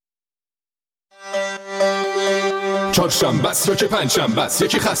چهارشنبه است یا که پنجشنبه است،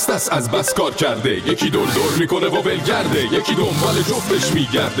 یکی خسته است از بس کار کرده، یکی دور دور میکنه و ولگرده، یکی دنبال جفتش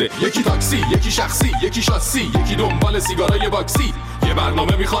میگرده، یکی تاکسی، یکی شخصی، یکی شاسی، یکی دنبال سیگارای باکسی. یه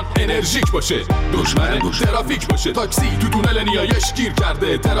برنامه میخوان انرژیک باشه، دشمن ترافیک باشه. تاکسی تو تونل نیایش گیر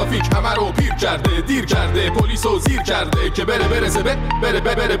کرده، ترافیک همه رو پیر کرده، دیر کرده، پلیسو زیر کرده که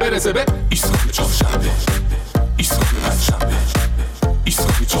برسه به ایستگاه چهارشنبه، ایستگاه پنجشنبه،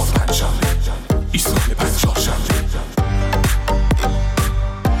 ایستگاه چهارشنبه، ایستگاه پنجشنبه.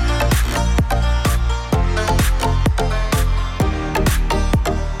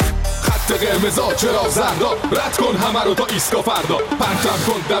 قرمزا چرا زردا، رد کن همه رو تا ایستگاه فردا، پرتم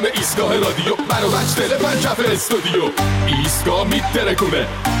کن دم ایستگاه رادیو، منو بچ تلفن کف استودیو. ایستگاه میترکونه،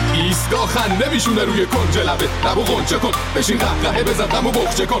 ایستگاه خنده میشونه روی کنج لبه، لبو غنچه کن، بشین قهقهه بزن دمو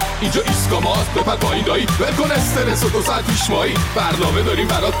بخچه کن. اینجا ایستگاه ماست، بپر پایین دایی، ول کن استرس و 2 ساعت پیش مایی. برنامه داریم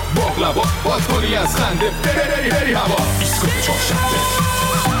برات باقلوا، باز کنی از خنده بری هوا. ایستگاه چهارشنبه،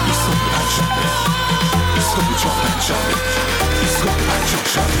 ایستگاه پنجشنبه، ایستگاه چهارشنبه، ایستگاه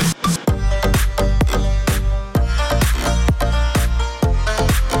پنجشنبه.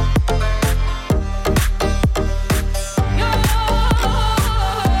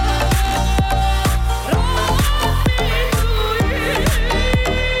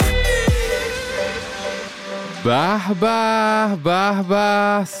 به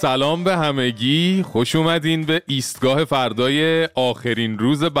به، سلام به همگی، خوش اومدین به ایستگاه فردای آخرین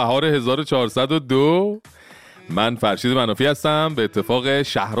روز بهار 1402. من فرشید منافی هستم. به اتفاق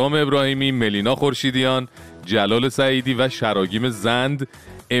شهرام ابراهیمی، ملینا خورشیدیان، جلال سعیدی و شراگیم زند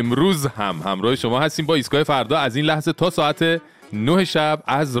امروز هم همراه شما هستیم با ایستگاه فردا از این لحظه تا ساعت 9 شب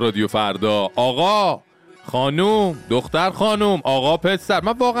از رادیو فردا. آقا، خانوم، دختر خانوم، آقا، پسر،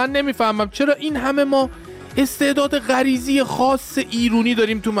 من واقعا نمیفهمم چرا این همه ما استعداد غریزی خاص ایرونی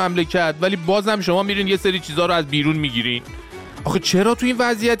داریم تو مملکت، ولی بازم شما میرین یه سری چیزا رو از بیرون میگیرین. آخه چرا تو این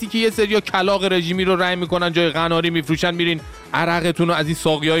وضعیتی که یه سریا کلاغ رژیمی رو رنگ میکنن جای قناری میفروشن، میرین عرقتون رو از این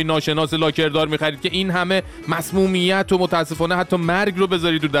ساقیای ناشناس لاکردار میخرید که این همه مسمومیت و متاسفانه حتی مرگ رو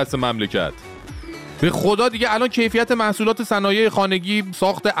بذارید تو دست مملکت؟ به خدا دیگه الان کیفیت محصولات صنایع خانگی،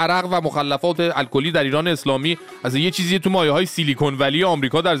 ساخت عرق و مخلفات الکلی در ایران اسلامی از یه چیزی تو مایه‌های سیلیکون ولی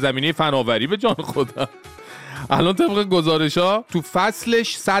آمریکا در زمینه فناوری. به جان خدا الان طبق گزارش‌ها تو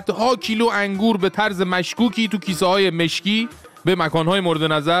فصلش صدها کیلو انگور به طرز مشکوکی تو کیسه‌های مشکی به مکان‌های مورد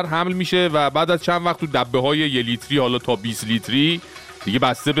نظر حمل میشه و بعد از چند وقت تو دبه‌های 1 لیتری حالا تا 20 لیتری دیگه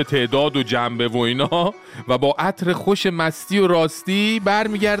بسته به تعداد و جنبه و اینا و با عطر خوش مستی و راستی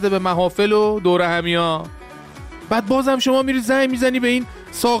برمیگرده به محافل و دور همیا. بعد بازم شما میری زنگ میزنی به این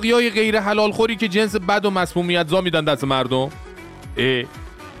ساقیای غیر حلال خوری که جنس بد و مسمومیت زا میدن دست مردم.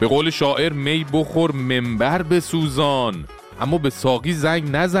 به قول شاعر می بخور منبر بسوزان، اما به ساقی زنگ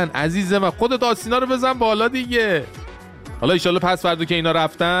نزن عزیزم و خودت آستینا رو بزن بالا دیگه. حالا ایشالله پس فردا که اینا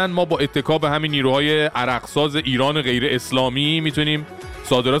رفتن ما با اتکا به همین نیروهای عرقساز ایران غیر اسلامی میتونیم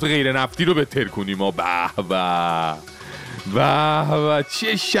صادرات غیر نفتی رو بهتر کنیم. به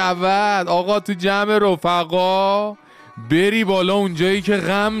چه شود آقا تو جمع رفقا بری بالا اونجایی که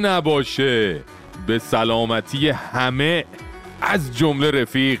غم نباشه، به سلامتی همه از جمله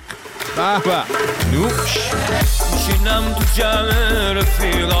رفیق. به نوش میشینم تو جمع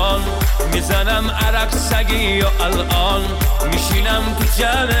رفیقان، میزنم عرق سگی و الان. میشینم تو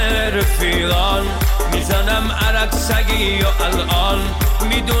جمع رفیقان، میزنم عرق سگی و الان.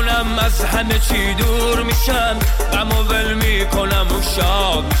 میدونم از همه چی دور میشم، غم و ول میکنم و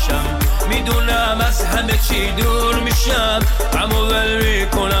شاد میشم. میدونم از همه چی دور میشم، غم و ول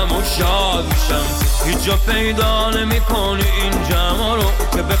میکنم و شاد میشم. هیچ جا پیدا نمیکنی این جمع رو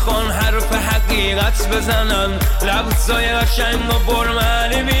که بخوان حرف حقیقت بزنن. لفظای قشنگ و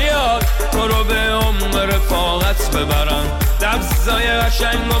برمعنی بیاد تو رو به عمق رفاقت ببرن. لفظای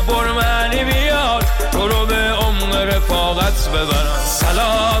قشنگ و برمعنی بیاد تو رو به عمق رفاقت ببرن.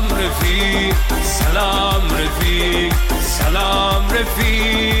 سلام رفیق، سلام رفیق، سلام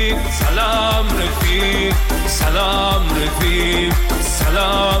رفیق، سلام رفیق، سلام رفیق،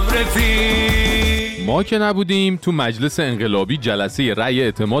 سلام رفیق. ما که نبودیم تو مجلس انقلابی جلسه رأی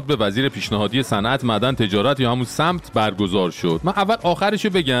اعتماد به وزیر پیشنهادی صنعت، معدن، تجارت یا همون سمت برگزار شد. من اول آخرشو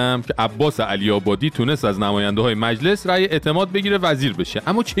بگم که عباس علی آبادی تونست از نماینده های مجلس رأی اعتماد بگیره وزیر بشه.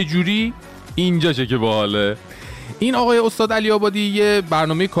 اما چه جوری؟ اینجاشه که باحاله. این آقای استاد علی آبادی یه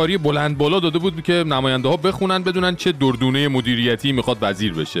برنامه کاری بلند بالا داده بود که نماینده ها بخونن بدونن چه دردونه مدیریتی میخواد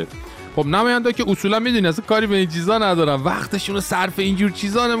وزیر بشه. خب نماینده که اصولا میدونی اصلا کاری به این چیزا ندارن، وقتشون رو صرف اینجور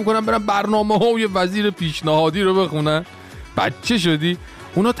چیزا نمیکنن، برن برنامه ها و یه وزیر پیشنهادی رو بخونن. بچه شدی؟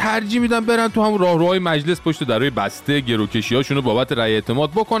 اونا ترجیح میدن برن تو همون راهروهای مجلس پشت درای بسته گروکشیاشونو بابت رأی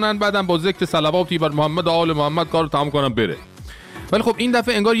اعتماد بکنن، بعدم با ذکر صلواتی بر محمد و آل محمد کارو تمام کنن بره. ولی خب این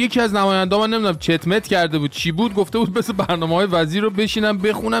دفعه انگار یکی از نماینده‌ها، من نمیدونم چتمت کرده بود چی بود، گفته بود مثل برنامه‌های وزیر رو بشینم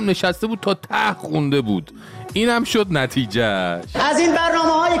بخونم، نشسته بود تا ته خونده بود. اینم شد نتیجهش. از این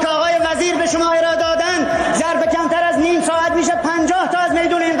برنامه‌هایی که آقای وزیر به شما ارائه دادن ظرف کمتر از نیم ساعت میشه 50 تا از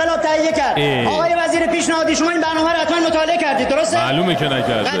میدون انقلاب تهیه کرد. آقای وزیر پیشنهادی شما این برنامه رو حتما مطالعه کردید، درسته؟ معلومه که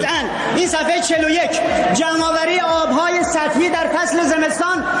نکرده. قطعاً. این صفحه 41 جمع‌آوری آب‌های سطحی در فصل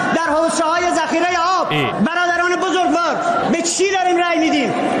زمستان در حوضچه‌های ذخیره آب. برادران بزرگوار، به چی داریم رأی میدیم؟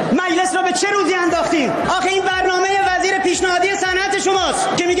 مجلس رو به چه روزی انداختیم؟ آخه این برنامه وزیر پیشنهادی صنعت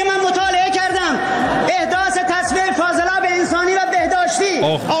شماست که میگه من مطالعه کردم احداث تصفیه فاضلاب انسانی و بهداشتی.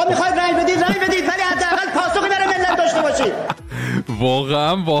 آقا میخواید رأی بدید ولی حداقل پاسخی برای ملت داشته باشید.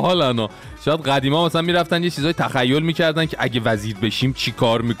 واقعا باحالن. شاید قدیما مثلا میرفتن یه چیزای تخیل میکردن که اگه وزیر بشیم چی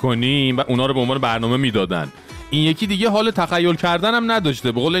کار میکنیم و اونا رو به عنوان برنامه میدادن. این یکی دیگه حال تخیل کردن هم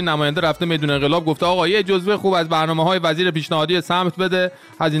نداشته. به قول این نماینده رفته میدون انقلاب گفته آقا یه جزوه خوب از برنامه‌های وزیر پیشنهادی سمت بده،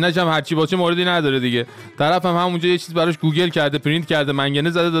 هزینه‌ش هم هرچی باشه موردی نداره دیگه. طرف هم همونجا یه چیز براش گوگل کرده، پرینت کرده، منگنه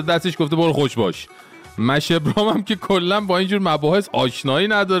زده داد دستش، گفته برو خوش باش. مشبرام هم که کلا با اینجور مباحث آشنایی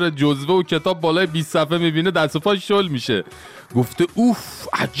نداره، جزوه و کتاب بالای 20 صفحه میبینه دست و پاش شل میشه. گفته اوف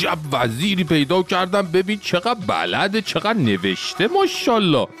عجب وزیری پیدا کردم، ببین چقدر بلده، چقدر نوشته،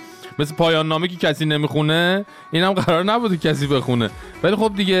 ماشاءالله. مثل پایان نامه که کسی نمیخونه، اینم قرار نبوده کسی بخونه، ولی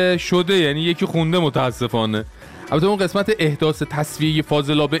خب دیگه شده، یعنی یکی خونده متاسفانه. البته اون قسمت احداث تصفیه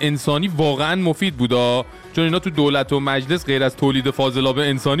فاضلاب انسانی واقعا مفید بودا، چون اینا تو دولت و مجلس غیر از تولید فاضلاب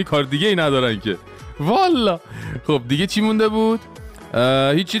انسانی کار دیگه ای ندارن که. والا خب دیگه چی مونده بود؟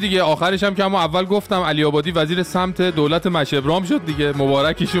 هیچی دیگه. آخرش هم که اما اول گفتم علی آبادی وزیر سمت دولت مشبرام شد دیگه،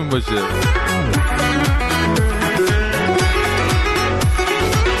 مبارکشون باشه.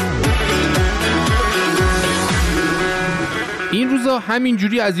 این روزا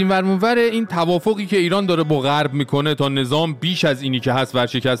همینجوری از این ور اونور این توافقی که ایران داره با غرب میکنه تا نظام بیش از اینی که هست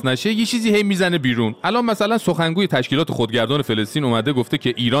ورشکست نشه، یه چیزی هی میزنه بیرون. الان مثلا سخنگوی تشکیلات خودگردان فلسطین اومده گفته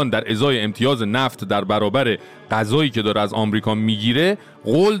که ایران در ازای امتیاز نفت در برابر غذایی که داره از آمریکا میگیره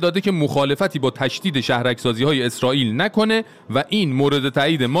قول داده که مخالفتی با تشدید شهرک‌سازی‌های اسرائیل نکنه و این مورد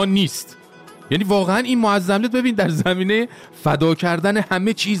تایید ما نیست. یعنی واقعا این معظملت ببین در زمینه فدا کردن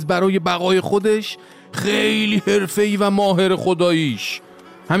همه چیز برای بقای خودش خیلی حرفه‌ای و ماهر خداییش.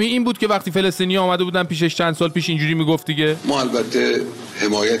 همین این بود که وقتی فلسطینی‌ها آمده بودن پیشش چند سال پیش اینجوری میگفت دیگه ما البته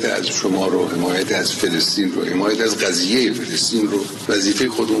حمایت از شما رو، حمایت از فلسطین رو، حمایت از قضیه فلسطین رو وظیفه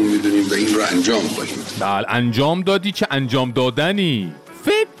خودمون میدونیم و این رو انجام خواهیم داد. انجام دادی چه انجام دادنی.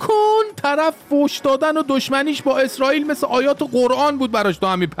 فکر کن طرف فوش دادن و دشمنیش با اسرائیل مثل آیات قرآن بود براش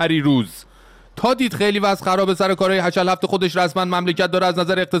تا همین پریروز. تا دید خیلی وضع خرابه سر کارهای 8 هفته خودش رسما مملکت داره از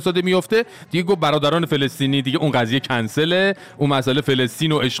نظر اقتصادی میفته، دیگه گفت برادران فلسطینی دیگه اون قضیه کنسله، اون مسئله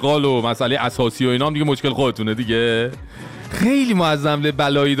فلسطین و اشغال و مسئله اساسی و اینا هم دیگه مشکل خودتونه دیگه. خیلی معظم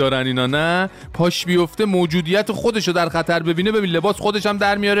بلایی دارن اینا، نه پاش بیفته موجودیت خودشو در خطر ببینه، ببین لباس خودش هم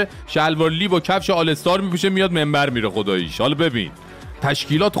در میاره، شلوار لی با کفش آل استار میپوشه میاد منبر میره خداییش. حالا ببین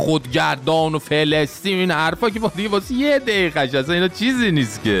تشکیلات خودگردان و فلسطین این حرفا که با دیگه واسه یه دقیقه اصلا اینا چیزی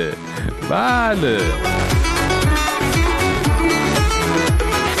نیست که. بله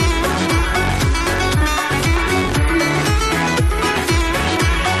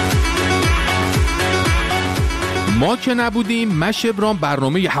ما که نبودیم مشبرام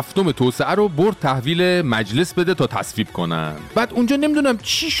برنامه 7 توسعه رو برد تحویل مجلس بده تا تصویب کنن. بعد اونجا نمیدونم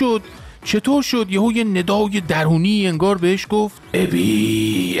چی شد چطور شد یهو یه ندای درونی انگار بهش گفت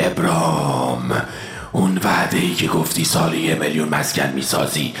ابی ابرام اون وعده‌ای که گفتی سالی 1 میلیون مسکن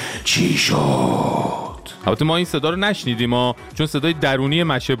میسازی چی شد؟ البته ما این صدا رو نشنیدیم چون صدای درونی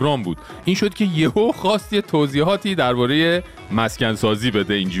مشبرام بود. این شد که یهو خواست یه توضیحاتی درباره مسکن سازی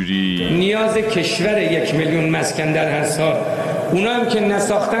بده. اینجوری نیاز کشور 1 میلیون مسکن در هر سال، اونا هم که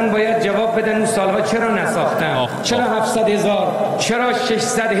نساختن باید جواب بدن اون سالها چرا نساختن، چرا 700,000 چرا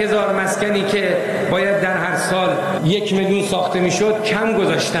 600,000 مسکنی که باید در هر سال 1 میلیون ساخته میشد کم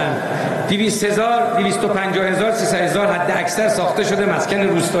گذاشتن. 200,000 250,000 300,000 حد اکثر ساخته شده مسکن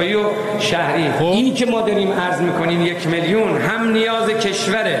روستایی و شهری. اینی که ما داریم عرض میکنیم 1 میلیون هم نیاز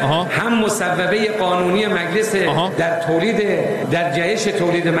کشوره، هم مصوبه قانونی مجلس در تولید در جهش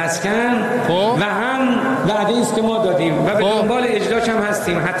تولید مسکن و هم وعده است که ما دادیم و به دنبال اجراش هم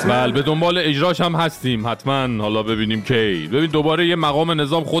هستیم حتما. بله به دنبال اجراش هم هستیم حتما. حالا ببینیم کی. ببین دوباره یه مقام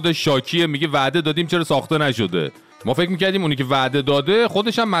نظام خودش شاکیه، میگه وعده دادیم چرا ساخته نشده. ما فکر میکردیم اونی که وعده داده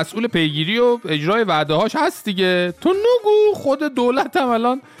خودش هم مسئول پیگیری و اجرای وعده هاش هست دیگه. تو نگو خود دولت هم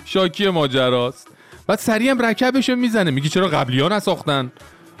الان شاکی ماجراست. بعد سریع هم رکبشو میزنه، میگه چرا قبلی‌ها نساختن؟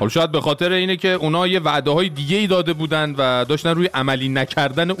 حالا شاید به خاطر اینه که اونا یه وعده های دیگه ای داده بودن و داشتن روی عملی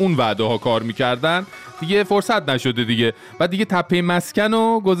نکردن اون وعده ها کار میکردن، دیگه فرصت نشده دیگه. بعد دیگه تپه مسکن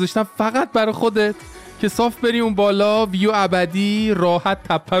رو گذاشتن فقط برای خودت که صاف بری اون بالا ویو ابدی راحت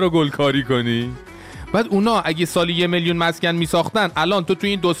تپه رو گلکاری کنی. بعد اونا اگه سالی 1 میلیون مسکن میساختن، الان تو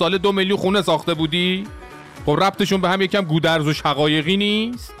این 2 ساله 2 میلیون خونه ساخته بودی. خب ربطشون به هم یکم گودرز و شقایقی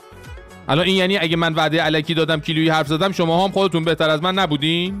نیست؟ الان این یعنی اگه من وعده الکی دادم کیلویی حرف زدم شما هم خودتون بهتر از من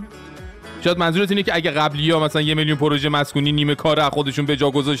نبودین؟ شاید منظورت اینه که اگه قبلی‌ها مثلا 1 میلیون پروژه مسکونی نیمه کار از خودشون به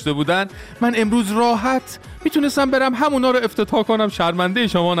جا گذاشته بودن، من امروز راحت میتونستم برم همونا رو افتتاح کنم، شرمنده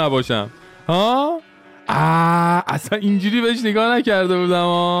شما نباشم. ها؟ اصلا اینجوری بهش نگاه نکرده بودم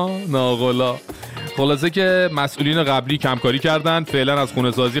ناقلا. خلاصه که مسئولین قبلی کمکاری کردن، فعلا از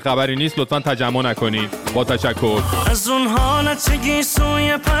خونه سازی خبری نیست، لطفاً تجمع نکنید. با تشکر. از اون حالت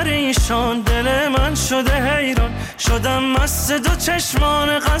گیسوی پریشان دل من شده حیران، شدم مست دو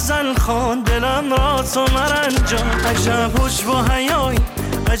چشمان غزل خان، دلم را تو مرنجان. عجب حجب و حیایی،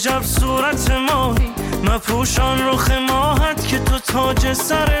 عجب صورت ماهی، مپوشان رخ ماهت که تو تاج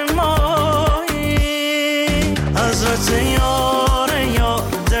سر ماهی. حضرت یار یار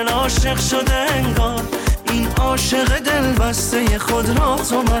دل عاشق شده انگار، این عاشق دل بسته خود را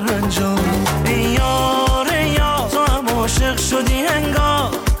تو مرنجان. ای یار یار تو هم عاشق شدی انگار،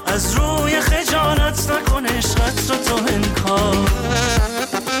 از روی خجالت نکن عشقت رو تو انکار.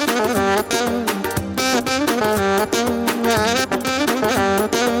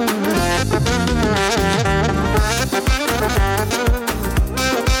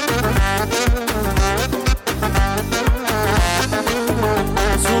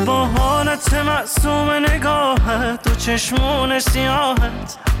 معصوم نگاهت و چشمون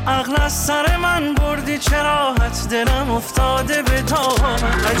سیاهت، عقل از سر من بردی چراحت، دلم افتاده به تاهت.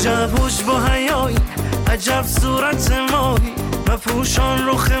 عجب حجب و حیایی، عجب صورت ماهی، و پوشان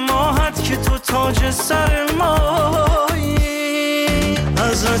رخ ماهت که تو تاج سر ماهی.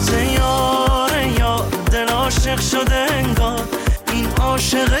 حضرت یار یار دل عاشق شده انگار، این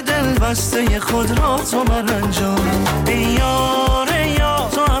عاشق دل بسته خود را تو مرنجان. ای یار یار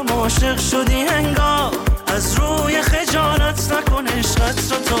تو هم عاشق شدی انگار، از روی خجالت نکن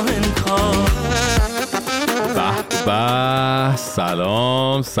عشقت رو تو انکار. به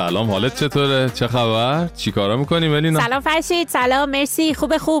سلام، حالت چطوره؟ چه خبر؟ چی کارا میکنی ملینا؟ سلام فرشید. سلام، مرسی،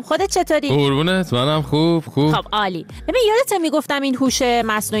 خوب. خودت چطوری؟ قربونت، منم خوب. خب عالی. ببین یادت میگفتم این هوش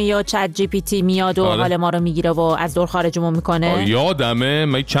مصنوعی و چت جی پی تی میاد و حال ما رو میگیره و از دور خارجمون میکنه. یادمه،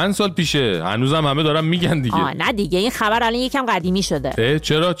 من چند سال پیشه، هنوزم همه دارن میگن دیگه. نه دیگه این خبر الان یکم قدیمی شده.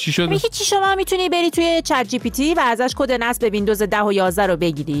 چرا؟ چی شده؟ چی شما میتونی بری توی چت جی پی تی و ازش کد نصب ویندوز 10 و 11 رو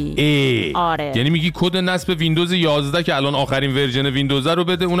بگیری. آره. یعنی میگی کد نصب ویندوز 11 که الان آخرین ورژن ویندوز رو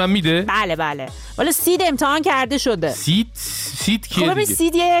بده، اونم میده؟ بله. والا سید امتحان کرده شده. سید کیه دیگه؟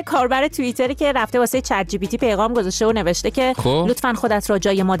 سید یه کاربر توییتری که رفته واسه چت جی پی تی پیغام گذاشته و نوشته که لطفاً خودت را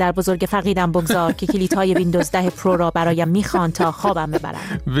جای مادر بزرگ فقیدم بگذار که کلیدهای ویندوز 10 پرو را برایم میخوان تا خوابم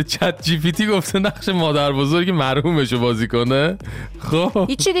ببرم. به چت جی پی تی گفته نقش مادر بزرگ مرحومشو بازی کنه. خب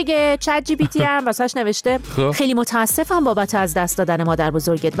هیچی دیگه. چت جی پی تی هم واسش نوشته خیلی متاسفم بابت از دست دادن مادر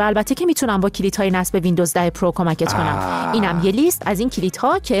بزرگت و البته که میتونم با کلیدهای نصب ویندوز 10 پرو کمکت کنم. اینم یه لیست از این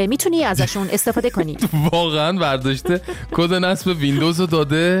کلیدها که میتونی ازشون استفاده کنی. واقعا برداشته کد نصب ویندوز رو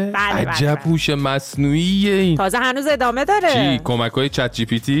داده. عجب هوش مصنوعیه این. تازه هنوز ادامه داره. چی؟ کمک‌های چت جی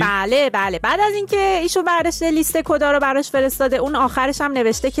پی تی؟ بله. بعد از اینکه ایشون برداشته لیست کدا رو براش فرستاده، اون آخرش هم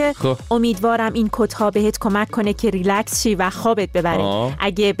نوشته که امیدوارم این کدها بهت کمک کنه که ریلکس شی و خوابت ببره.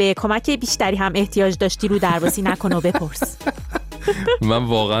 اگه به کمک بیشتری هم احتیاج داشتی رو درواسی نکن و بپرس. من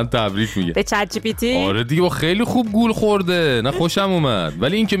واقعا تبریک میگم به چت جی پی تی. آره دیگه، خیلی خوب گول خورده. نه خوشم اومد.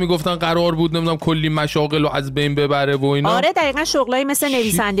 ولی این که میگفتن قرار بود نمیدونم کلی مشاغل رو از بین ببره و اینا. آره دقیقاً شغلای مثل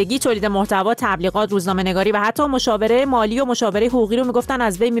نویسندگی، تولید محتوا، تبلیغات، روزنامه‌نگاری و حتی مشاوره مالی و مشاوره حقوقی رو میگفتن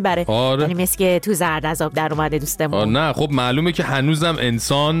از بین میبره. یعنی مثل که تو زرد از آب در اومده دوستمون. نه خب معلومه که هنوزم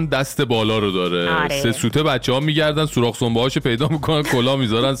انسان دست بالا رو داره. سه سوته بچه‌ها میگردن سوراخ سنبه‌هاشو پیدا میکنن، کلا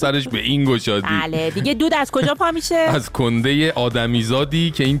میذارن سرش به این گشادی. بله دیگه دود از کجا پا میشه؟ از کنده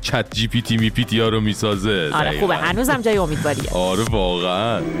آدمیزادی که این چت جی پی تی میپیتیا رو میسازه. آره خوبه، هنوزم جای امیدواریه. آره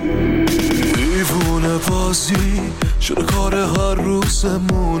واقعا. دیوونه بازی شده کار هر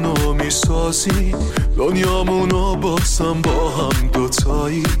روزمونو میسازی، دنیامونو بازم با هم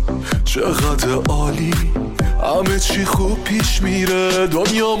دوتایی، چقدر عالی، همه چی خوب پیش میره،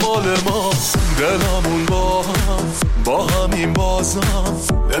 دنیا مال ما، دلمون با همین بازم،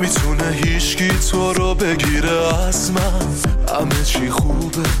 نمیتونه هیچکی تو رو بگیره از من، همه چی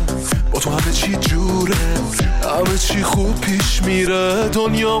خوبه با تو، همه چی جوره، همه چی خوب پیش میره،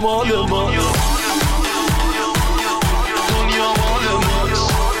 دنیا مال ما.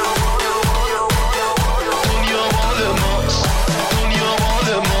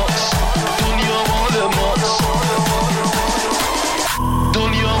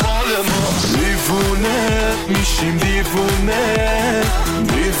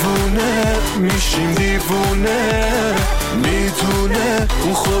 میشیم دیوونه، میدونه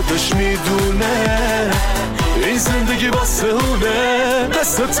اون خودش میدونه این زندگی واسه اونه،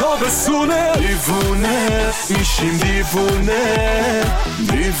 مثل تابستونه. دیوونه میشیم دیوونه،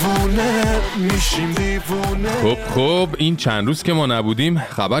 دیوونه میشیم دیوونه. خب این چند روز که ما نبودیم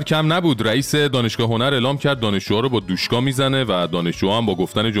خبر کم نبود. رئیس دانشگاه هنر اعلام کرد دانشجوها رو با دوشکا میزنه و دانشجوها هم با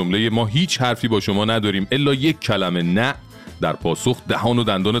گفتن جمله ما هیچ حرفی با شما نداریم الا یک کلمه نه در پاسخ دهان و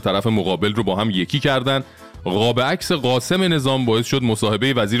دندان طرف مقابل رو با هم یکی کردن. قاب عکس قاسم نظام باعث شد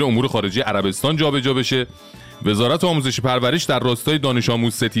مصاحبه وزیر امور خارجه عربستان جابجا بشه. وزارت آموزش پرورش در راستای دانش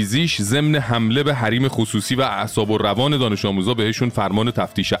آموز ستیزیش ضمن حمله به حریم خصوصی و اعصاب و روان دانش آموزا بهشون فرمان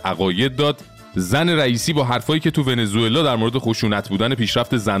تفتیش عقاید داد. زن رییسی با حرفایی که تو ونزوئلا در مورد خشونت بودن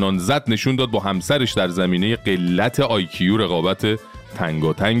پیشرفت زنان زد نشون داد با همسرش در زمینه قلت آیکیو رقابت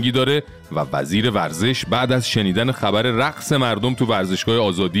تنگاتنگی داره. و وزیر ورزش بعد از شنیدن خبر رقص مردم تو ورزشگاه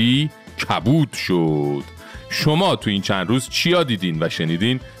آزادی کبود شد. شما تو این چند روز چیا دیدین و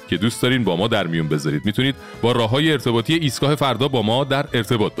شنیدین که دوست دارین با ما در میون بذارید؟ میتونید با راههای ارتباطی ایستگاه فردا با ما در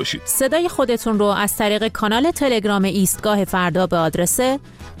ارتباط باشید. صدای خودتون رو از طریق کانال تلگرام ایستگاه فردا به آدرس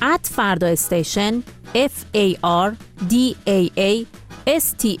 @فردا_station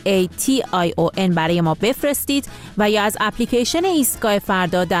FARDAASTATION برای ما بفرستید و یا از اپلیکیشن ایستگاه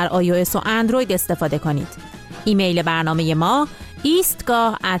فردا در iOS و اندروید استفاده کنید. ایمیل برنامه ما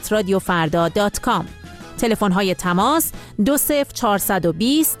eastgah@radiofarda.com. تلفن‌های تماس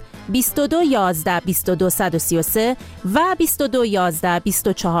 20420 2211 2233 و 2211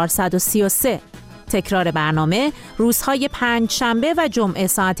 2433. تکرار برنامه روزهای پنجشنبه و جمعه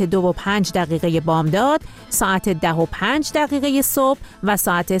ساعت 2:05 بامداد، ساعت 10:05 صبح و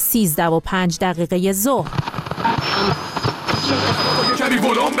ساعت 13:05 ظهر. کمی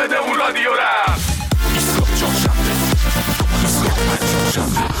ولوم بده اون رادیو را.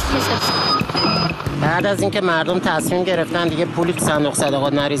 بعد از اینکه مردم تصمیم گرفتن دیگه پولی تو صندوق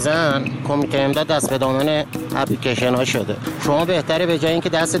صدقات نریزن، کمیته امداد دست به دامن اپلیکیشن ها شده. شما بهتره به جای اینکه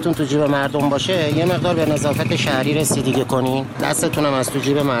دستتون تو جیب مردم باشه یه مقدار به نظافت شهری رسیدگی کنین، دستتون هم از تو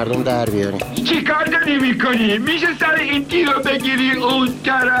جیب مردم در بیارین. چی کار داری میکنی؟ میشه سر این تیر رو بگیری اون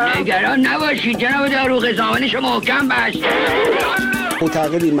طرف؟ نگران نباشید جناب داروغ، زامنش محکم باش.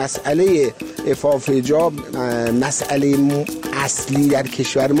 معتقدی مسئله عفاف حجاب مسئله اصلی در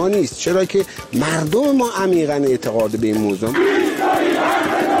کشور ما نیست، چرا که مردم ما عمیقاً اعتقاد به این موضوع.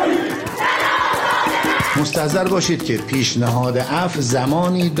 مستحضر باشید که پیشنهاد عفو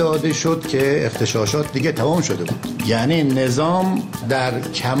زمانی داده شد که اغتشاشات دیگه تمام شده بود، یعنی نظام در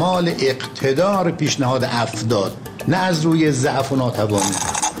کمال اقتدار پیشنهاد عفو داد، نه از روی ضعف و ناتوانی.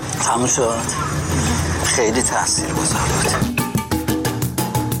 تمام شد. خیلی تاثیرگذار بود.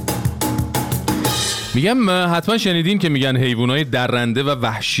 میگم حتما شنیدین که میگن حیوانات درنده و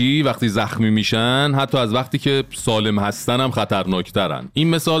وحشی وقتی زخمی میشن حتی از وقتی که سالم هستن هم خطرناکترن. این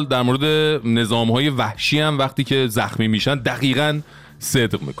مثال در مورد نظامهای وحشی هم وقتی که زخمی میشن دقیقاً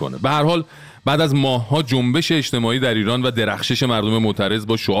صدق میکنه. به هر حال بعد از ماه‌ها جنبش اجتماعی در ایران و درخشش مردم معترض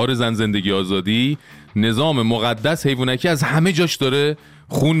با شعار زن زندگی آزادی، نظام مقدس حیوانکی از همه جاش داره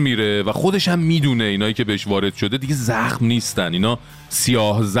خون میره و خودش هم میدونه اینایی که بهش وارد شده دیگه زخم نیستن، اینا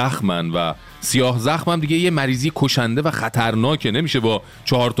سیاه زخمن و سیاه زخم هم دیگه یه مریضی کشنده و خطرناکه، نمیشه با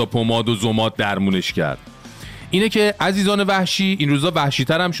 4 تا پماد و زماد درمونش کرد. اینه که عزیزان وحشی این روزا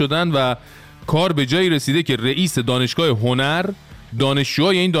وحشی‌تر هم شدن و کار به جایی رسیده که رئیس دانشگاه هنر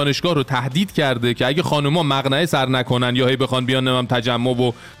دانشجوهای این دانشگاه رو تهدید کرده که اگه خانوما مقنعه سر نکنن یا هی بخوان بیان نمام تجمع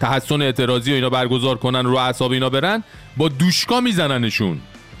و تحسن اعتراضی و اینا برگزار کنن رو اعصاب اینا برن با دوشکا میزننشون.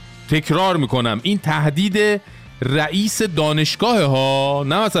 تکرار میکنم این تهدید رئیس دانشگاه ها،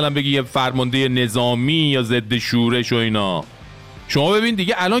 نه مثلا بگی یه فرمانده نظامی یا ضد شورش و اینا. شما ببین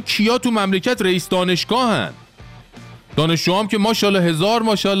دیگه الان کیا تو مملکت رئیس دانشگاهن؟ دانشجوام که ماشاءالله هزار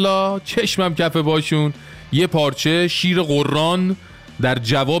ماشاءالله چشمم کفه باشون. یه پارچه شیر قرآن در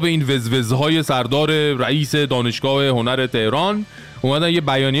جواب این وزوزهای سردار رئیس دانشگاه هنر تهران اومدن یه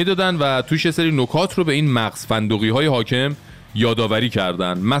بیانیه دادن و توش یه سری نکات رو به این مغز فندقی های حاکم یادآوری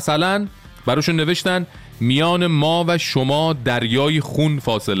کردن. مثلا براشون نوشتن میان ما و شما دریای خون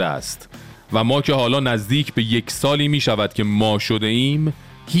فاصله است و ما که حالا نزدیک به 1 سالی می شود که ما شده ایم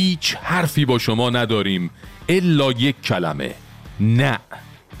هیچ حرفی با شما نداریم الا یک کلمه نه.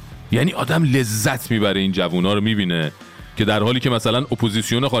 یعنی آدم لذت میبره این جوونا رو میبینه که در حالی که مثلا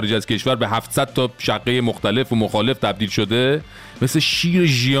اپوزیسیون خارج از کشور به 700 تا شقه مختلف و مخالف تبدیل شده، مثل شیر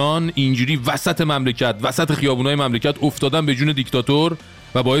ژیان اینجوری وسط مملکت، وسط خیابونای مملکت افتادن به جون دیکتاتور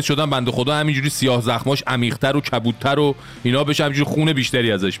و باعث شدن بنده خدا همینجوری سیاه زخماش عمیق‌تر و کبودتر و اینا بشه همینجوری خون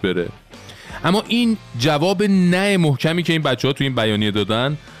بیشتری ازش بره. اما این جواب نه محکمی که این بچه‌ها تو این بیانیه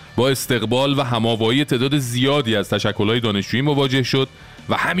دادن با استقبال و هماوایی تعداد زیادی از تشکل‌های دانشجویی مواجه شد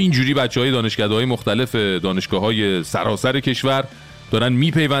و همینجوری بچه‌های دانشکده‌های مختلف دانشگاه‌های سراسر کشور دارن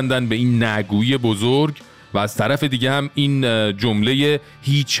میپیوندن به این نگویی بزرگ و از طرف دیگه هم این جمله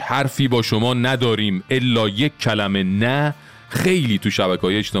هیچ حرفی با شما نداریم الا یک کلمه نه خیلی تو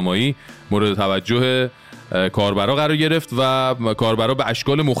شبکه‌های اجتماعی مورد توجه کاربرا قرار گرفت و کاربرا به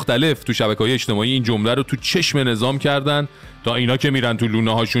اشکال مختلف تو شبکه‌های اجتماعی این جمله رو تو چشم نظام کردن تا اینا که میرن تو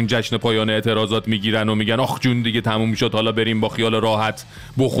لونه هاشون جشن پایان اعتراضات میگیرن و میگن آخ جون دیگه تموم شد حالا بریم با خیال راحت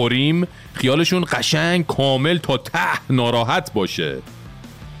بخوریم، خیالشون قشنگ کامل تا ته ناراحت باشه،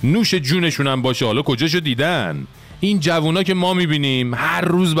 نوش جونشون هم باشه. حالا کجاشو دیدن این جوونا که ما میبینیم هر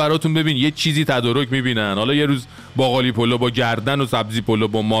روز براتون ببین یه چیزی تدارک میبینن، حالا یه روز باقالی پلو با گردن و سبزی پلو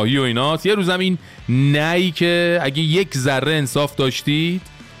با ماهی و ایناست، یه روز هم این نهی که اگه یک ذره انصاف داشتید،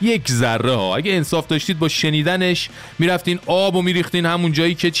 یک ذره ها اگه انصاف داشتید با شنیدنش میرفتین آب و میریختین همون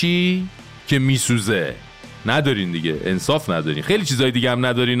جایی که چی؟ که میسوزه. ندارین دیگه، انصاف ندارین، خیلی چیزای دیگه هم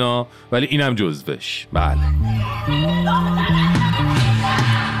ندارین ها، ولی اینم جزوش. بله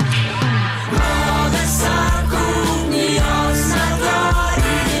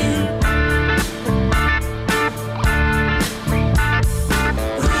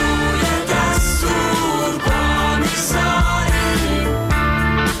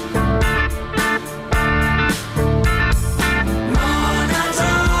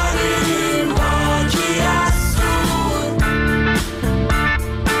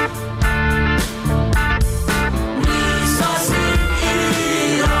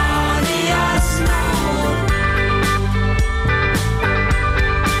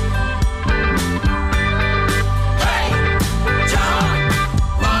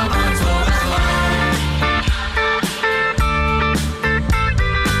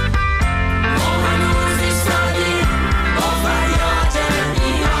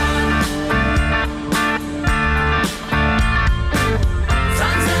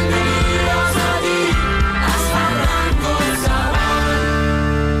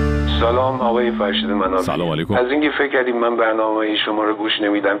سلام علیکم. از اینکه فکر کردیم من برنامه شما رو گوش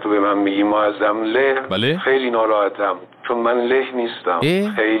نمیدم تو به من میگی معظم له. بله؟ خیلی ناراحتم چون من له نیستم.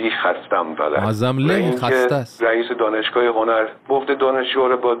 خیلی خستم فقط. معظم له خسته است. رئیس دانشگاه هنر گفته دانشجو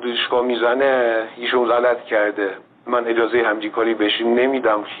رو با دانشگاه میزنه، ایشون غلط کرده. من اجازه همجیکاری بهش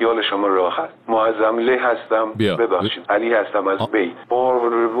نمیدم، خیال شما راحت. معظم له هستم. ببخشید علی هستم از بیت.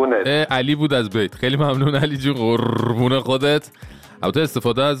 قربونت. علی بود از بیت. خیلی ممنون علی جون، قربون خودت. البته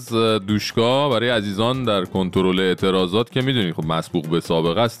استفاده از دوشکا برای عزیزان در کنترل اعتراضات که میدونید خب مسبوق به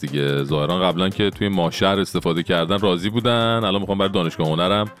سابقه است دیگه. ظاهرا قبلا که توی ماشر استفاده کردن راضی بودن، الان میخوام برای دانشگاه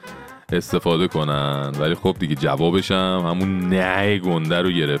هنرم استفاده کنن، ولی خب دیگه جوابش هم همون نه گنده رو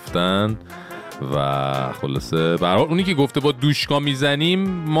گرفتن و خلاصه به هر حال اونی که گفته با دوشکا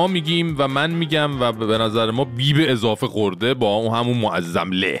میزنیم ما میگیم و من میگم و به نظر ما بی به اضافه خورده با اون همون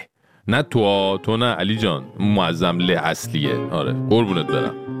معظم له. نه تو نه علی جان، معظم له اصلیه. آره قربونت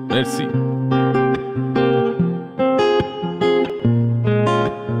برم، مرسی.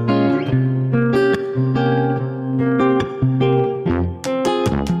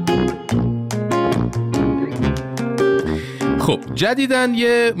 خب جدیدن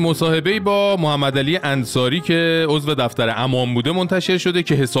یه مصاحبه با محمد علی انصاری که عضو دفتر حمام بوده منتشر شده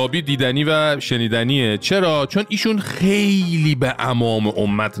که حسابی دیدنی و شنیدنیه. چرا؟ چون ایشون خیلی به حمام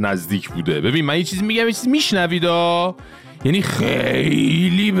امت نزدیک بوده. ببین من یه چیز میگم یه چیز میشنویدا، یعنی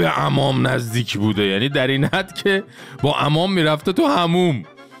خیلی به حمام نزدیک بوده، یعنی در این حد که با حمام میرفته تو حموم.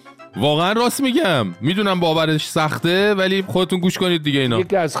 واقعا راست میگم، میدونم باورش سخته ولی خودتون گوش کنید دیگه. اینا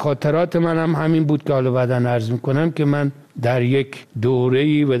یکی از خاطرات منم همین بود که حالا بعداً عرض میکنم که من در یک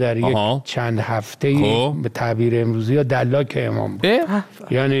دوره‌ای و در یک چند هفته‌ای به تعبیر امروزی یا دلاک امام بود.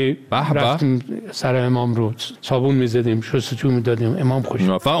 یعنی رفتیم سر امام رو صابون میزدیم، شستشو میدادیم، امام خوش.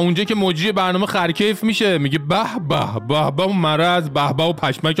 فقط اونجا که مجری برنامه خرکیف میشه میگه به به به مرض به به و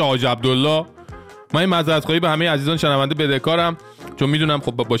پشمک حاج عبدالله. من این معذرت خواهی به همه عزیزان شنونده بدهکارم چون میدونم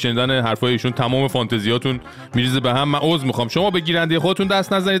خب با شنیدن حرفای ایشون تمام فانتزیاتون میریزه به هم. من عذر میخوام، شما به گیرنده خودتون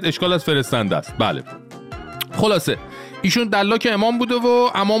دست نزنید، اشکال از فرستنده است. بله خلاصه ایشون دلاک امام بوده و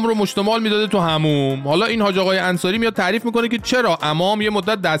امام رو مشتمال میداده تو حموم. حالا این حاج آقای انصاری میاد تعریف میکنه که چرا امام یه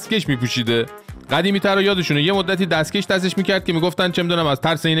مدت دستکش میپوشیده. قدیمی تر یادشونه یه مدتی دستکش دستش میکرد که میگفتن چه میدونم از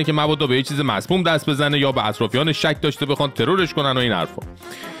ترس اینه که مبادا به یه چیز مسموم دست بزنه یا به اطرافیان شک داشته بخوان ترورش کنن و این حرفا.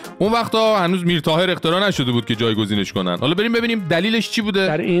 اون وقتا هنوز میر طاهر اختراع نشده بود که جایگزینش کنن. حالا بریم ببینیم دلیلش چی بوده.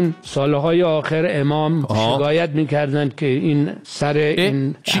 در این سالهای آخر امام شکایت می‌کردند که این سر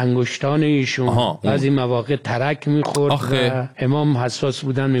این انگشتان ایشون بعضی مواقع ترک می‌خورد و امام حساس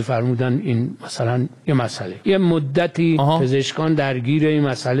بودن، می‌فرمودن این مثلا یه مدتی پزشکان درگیر این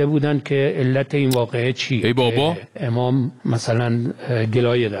مسئله بودن که علت این واقعه چیه. ای بابا امام مثلا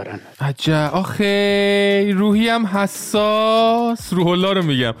گلایه دارن. عجب. آخه روحی هم حساس، روح الله رو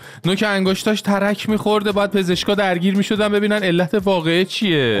میگم، نوک انگشتاش ترک میخورده، باید پزشکا درگیر میشدن ببینن علت واقعه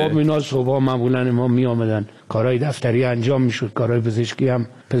چیه. خب اینا صبح معمولا امام میآمدن کارهای دفتری انجام میشد، کارهای پزشکی هم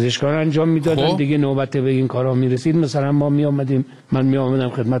پزشکان انجام میدادن. دیگه نوبت به این کارا میرسید، مثلا ما میآمدیم، من میآمدم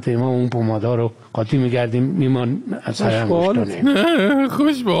خدمت امام، اون پومادا رو قاطی می‌کردیم، میمان اثر انگشتانه.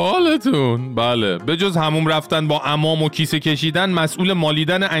 خوش به حالتون. بله، به جز حموم رفتن با عمام و کیسه کشیدن، مسئول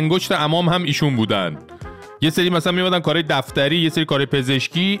مالیدن انگشت عمام هم ایشون بودن. یه سری مثلا میمدن کارهای دفتری، یه سری کارهای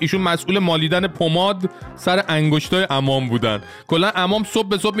پزشکی، ایشون مسئول مالیدن پماد سر انگشتای عمام بودن. کلا عمام صبح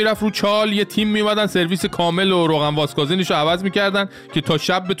به صبح میرفت رو چال، یه تیم میمدن سرویس کامل و روغن واسکازینش رو عوض میکردن که تا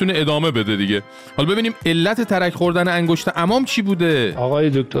شب بتونه ادامه بده دیگه. حالا ببینیم علت ترک خوردن انگشت عمام چی بوده. آقای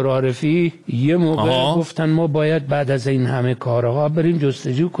دکتر عارفی یه موقع گفتن ما باید بعد از این همه کارها بریم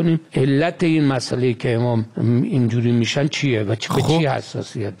جستجو کنیم علت این مسئله که امام اینجوری میشن چیه و به چی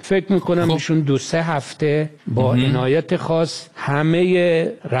حساسیت. فکر میکنم ایشون 2-3 هفته با عنایت خاص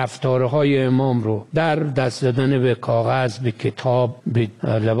همه رفتارهای امام رو در دست دادن به کاغذ، به کتاب، به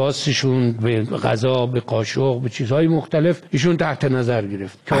لباسشون، به غذا، به قاشق، به چیزهای مختلف ایشون تحت نظر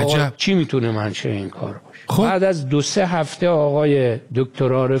گرفت که چی میتونه منشأ این کار باشه. بعد از 2-3 هفته آقای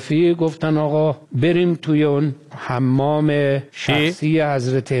دکتر عارفی گفتن آقا بریم توی اون حمام شخصی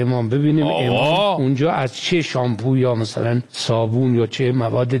حضرت امام ببینیم امام اونجا از چه شامپو یا مثلا صابون یا چه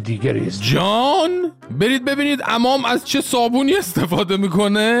مواد دیگری است. جان برید ببینید امام از چه صابونی استفاده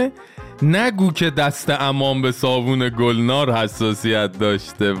میکنه. نگو که دست امام به صابون گلنار حساسیت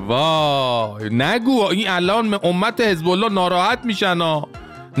داشته. وای نگو، این الان امت حزب الله ناراحت میشن ها.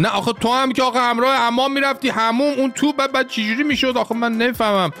 نه آخه تو هم که آخه همراه امام میرفتی حموم، اون تو بعد چجوری میشد آخه من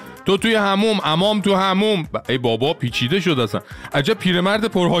نفهمم. تو توی حموم، امام تو حموم. ای بابا پیچیده شد اصلا. عجب پیرمرد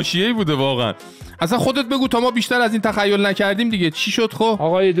پرحاشیه‌ای بوده واقعا. اصلا خودت بگو تا ما بیشتر از این تخیل نکردیم دیگه. چی شد خب؟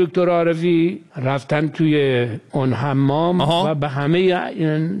 آقای دکتر عارفی رفتن توی اون حمام و به همه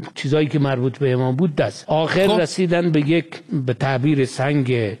این چیزایی که مربوط به امام بود دست. آخر رسیدن به تعبیر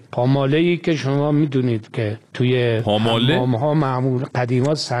سنگ پاماله‌ای که شما میدونید که توی حمام ها معمول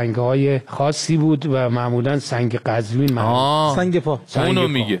قدیما سنگ‌های خاصی بود و معمولا سنگ قزوین سنگ پا. اونو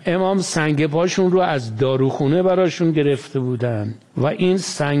میگه. امام سنگ پاشون رو از داروخونه براشون گرفته بودن و این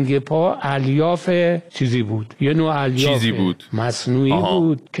سنگ پا الیاف چیزی بود، یه نوع الیاف مصنوعی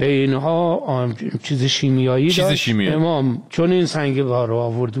بود که اینها چیز شیمیایی داشت. امام چون این سنگ پا رو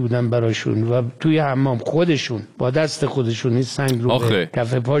آورده بودن براشون و توی حمام خودشون با دست خودشون این سنگ رو به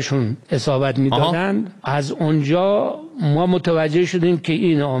کف پاشون اصابت میدادن. از اونجا ما متوجه شدیم که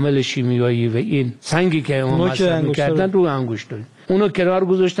این عامل شیمیایی و این سنگی که امام مصرف می‌کردن رو انگشت داریم. اونو کنار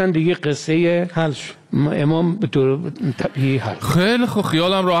گذاشتن دیگه، قصه حل شد. امام به طور طبیعی حل. خیلی خوب،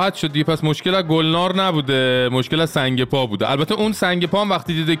 خیالم راحت شد دیگه. پس مشکل از گلنار نبوده، مشکل از سنگ پا بوده. البته اون سنگ پا هم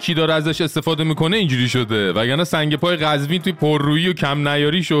وقتی دیده کی داره ازش استفاده میکنه اینجوری شده، وگرنه سنگ پای قزوین توی پررویی و کم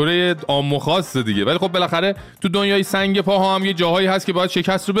نیاری شهره عام و خاصه دیگه. ولی خب بالاخره تو دنیای سنگ پا ها هم یه جاهایی هست که باید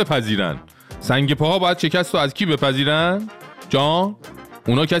شکست رو بپذیرن. سنگ پاها باید شکست رو از کی بپذیرن؟ جان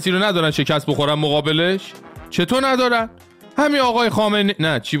اونا کسی رو ندارن شکست بخورن مقابلش؟ چطور ندارن؟ همین آقای خامنه‌ای،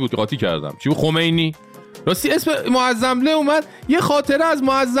 نه چی بود قاطی کردم، چی بود، خمینی. راستی اسم معظمله اومد، یه خاطره از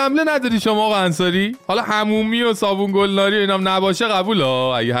معظمله نداری شما آقا انصاری؟ حالا حمومی و صابون گلناری و اینام نباشه قبول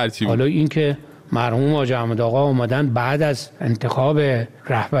ها، اگه هرچی بود. حالا این که مرحوم حاج احمد آقا اومدن بعد از انتخاب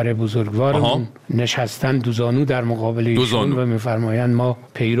رهبر بزرگوارمون نشستن دوزانو در مقابل ایشون و میفرمایند ما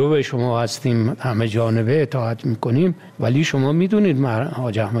پیرو شما هستیم، همه جانبه اطاعت میکنیم. ولی شما میدونید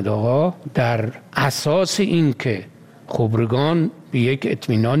حاج احمد آقا در اساس این که خبرگان به یک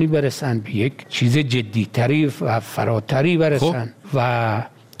اطمینانی برسن، به یک چیز جدیتری و فراتری برسن و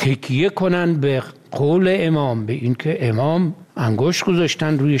تکیه کنن به قول امام، به این که امام انگشت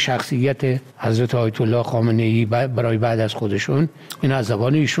گذاشتن روی شخصیت حضرت آیت الله خامنه‌ای برای بعد از خودشون، این از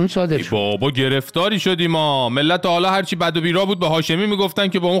زبان ایشون صادر شد. بابا گرفتاری شدیم ما. ملت حالا هرچی بد و بیرا بود به هاشمی میگفتن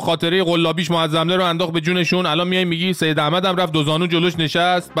که با اون خاطره قلابیش معظمله رو انداخت به جونشون. الان میای میگی سید احمد هم رفت دوزانو جلوش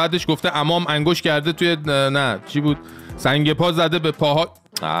نشست، بعدش گفته امام انگشت کرده توی نه چی بود سنگ پا زده به پاها.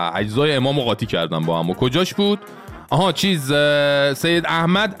 اجزای امامو قاطی کردن با هم. و کجاش بود؟ آها چیز سید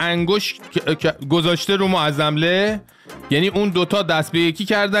احمد انگشت گذاشته رو معظمله، یعنی اون دوتا دست به یکی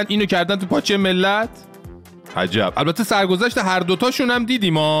کردن، اینو کردن تو پاچه ملت. عجب. البته سرگذشت هر دوتاشون هم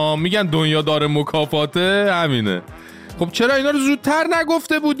دیدیم میگن دنیا داره مکافاته، همینه. خب چرا اینا رو زودتر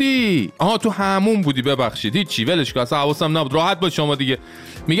نگفته بودی؟ تو حموم بودی، ببخشید. هیچی، ولش کن، اصلا حواسم نبود. راحت باش شما دیگه.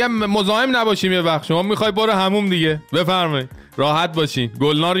 میگم مزاحم نباشیم یه وقت. شما میخوای برو حموم دیگه، بفرمایید. راحت باشین،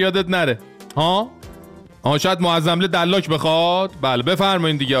 گلنار یادت نره. شاید معظمله دلاک بخواد. بله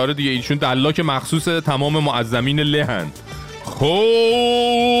بفرمایید دیگه. آره دیگه، ایشون دلاک مخصوص تمام معظمین لهند. خوشکه.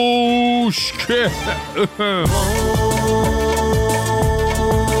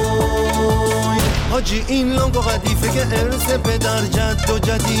 حاجی این لنگ و قدیفه که ارث پدر جد و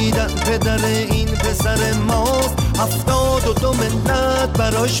جدیدن پدر این پسر ماست. 72 ملت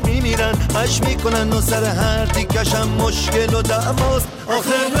براش میمیرن، هش میکنن و سر هر دیگشم مشکل و دعواست.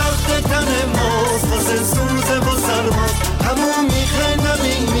 آخر رفت تن ماست واسه سوزه و سرماست. همون میخه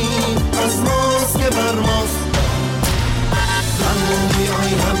نبینی از ماست که بر ماست. همونی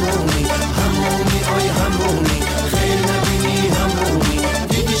آی همونی، همونی آی همونی، خیلی نبینی همونی،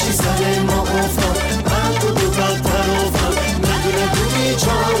 دیدیشی سر ما افتاد. بعد و بدتر افتاد، ندونه تو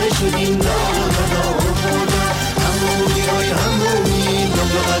بیچاره شدیم دادا بردن. همونی آی همونی،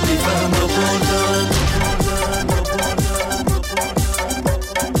 نمو قدیفم رو بردن.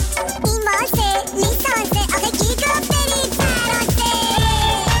 این باشه لیسانسه، آخه کی گفت برید فرانسه؟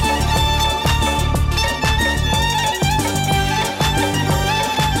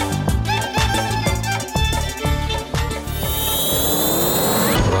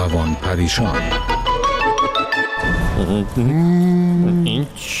 روان پریشان. این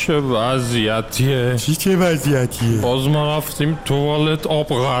چه وضعیتیه؟ چه وضعیتیه؟ باز ما رفتیم توالت، آب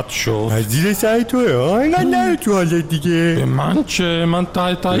قطع شد. وزیر سعی توه؟ اینقدر نره توالت دیگه. به من چه؟ من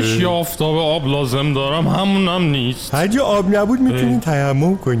تایش یه آفتاب آب لازم دارم، همونم نیست. هر جا آب نبود میتونی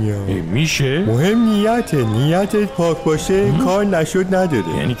تیمم کنی. میشه؟ مهم نیتت پاک باشه، کار نشد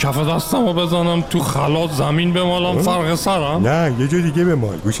نداره. یعنی کف دستمو بزنم تو خلاط زمین بمالم فرق سرم؟ نه یه جا دیگه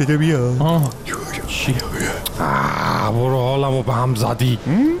بمال، گوشتو بیا. چی؟ برو حالمو به هم زدی.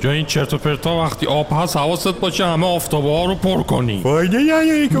 جا این چرت و پرتا وقتی آب هست حواست باشه همه آفتابه ها رو پر کنی. فایده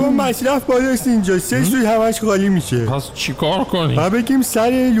نداره که اون مصرف بالاست اینجا، 3 سوی همش خالی میشه. پس چی کار کنی؟ ما بگیم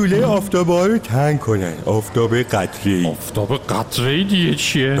سر لوله آفتابه ها رو تنگ کنن. آفتابه قطره‌ای. آفتابه قطره‌ای دیگه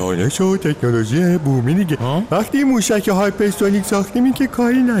چیه؟ دانش و تکنولوژی بومی دیگه. وقتی موشک هایپرسونیک ساختیم که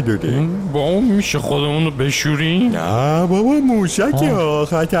کاری نداره. با اون میشه خودمون رو بشوریم؟ نه بابا، موشکه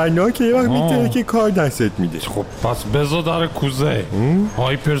خطرناکه، یه وقت میتونه که کار دستت میده. خب پس بذار در کوزه.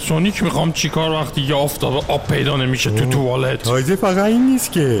 هایپرسونیک میخوام چیکار وقتی یه آفتاب آب پیدا نمیشه تو توالت؟ تازه فقط این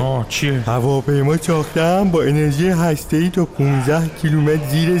نیست که. چیه؟ هواپیما ساختم با انرژی هسته‌ای تا 15 کیلومتر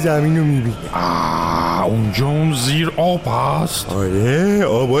زیر زمین رو میبینه. اونجا اون زیر آب هست؟ آره،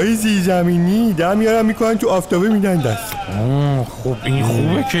 آبای زیر زمینی در میارن میکنن تو آفتابه میدن دست. خب این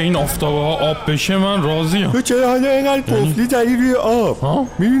خوبه که این آفتابه ها آب بشه، من راضیم. تو چرا حالا اینقدر قفلی زدی روی آب؟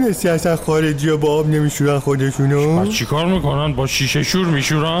 میدونستی اصلا خارجی ها با آب نمیشورن خودشونو؟ چی کار میکنن؟ با شیشه شور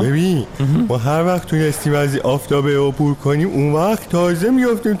میشورن؟ ببین ما هر وقت تونستیم از آفتابه عبور کنیم اون وقت تازه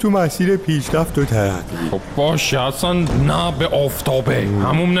میافتیم تو مسیر پیشرفت و ترقی. خب باشه، اصلا نه به آفتابه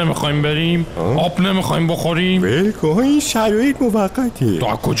هموم نمیخوایم بریم، آب نمیخوایم بخوریم. بلکه این شرایط موقته. تو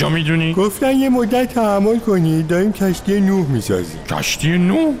از کجا میدونی؟ گفتن یه مدت تحمل کنید، داریم کشتی نوح میسازیم. کشتی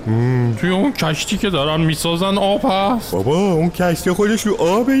نوح؟ توی اون کشتی که دارن میسازن آب هست؟ بابا اون کشتی خودش رو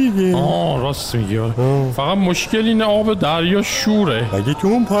آبه دیگه. راست میگی. فقط مشکل اینه آب دریا شوره. اگه تو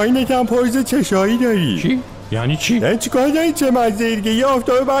اون پایینت هم پاییز چشایی داری. چی؟ یعنی چی؟ یعنی چی کار داری؟ چه مزه دیگه یه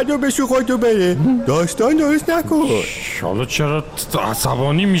آفتابه بردار بشو خودتو بره. داستان درست نکن. حالا چرا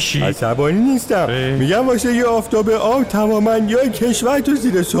عصبانی میشی؟ عصبانی نیستم، میگم واسه یه آفتابه آب تمام‌عندی‌های کشور تو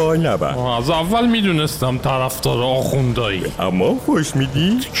زیر سوال نبر. از اول میدونستم طرفدار آخوندایی. اما فوش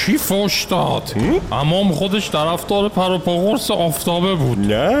میدی؟ کی فوش داد؟ امام خودش طرفدار پر و پا قرص آفتابه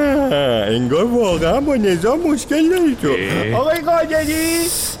بود. نه انگار واقعا با نظام مشکل داری تو.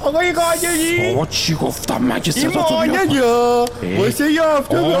 آقای قادری بابا چی گفتم؟ مگه این معاند یا واسه یه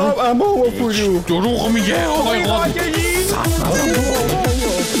آفتابه آب امام و فرو دروغ میگه آقای قادری.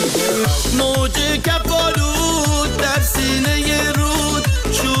 موج کفالود در سینه رود،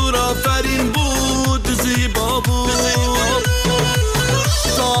 شور آفرین بود، زیبا بود.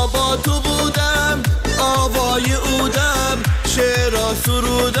 تا با تو بودم آوای اودم، شعرا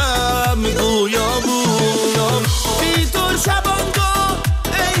سرودم گویا بود. بی تو شبانگاه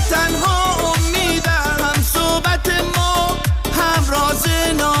ای تنها امیدم، هم صحبت ما هم راز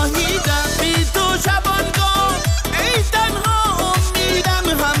ناهیدم. بی تو شبانگاه ای تنها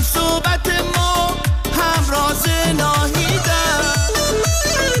امیدم، هم صحبت ما هم راز ناهیدم.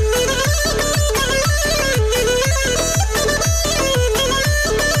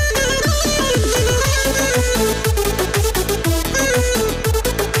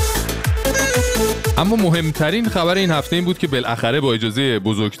 اما مهمترین خبر این هفته این بود که بالاخره با اجازه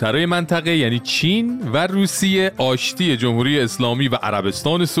بزرگترای منطقه یعنی چین و روسیه آشتی جمهوری اسلامی و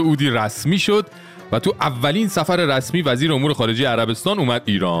عربستان سعودی رسمی شد و تو اولین سفر رسمی وزیر امور خارجه عربستان اومد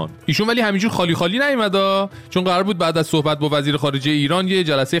ایران. ایشون ولی همینجور خالی خالی نیومد، چون قرار بود بعد از صحبت با وزیر خارجه ایران یه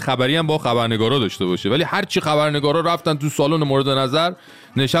جلسه خبری هم با خبرنگارا داشته باشه، ولی هرچی خبرنگارا رفتن تو سالن مورد نظر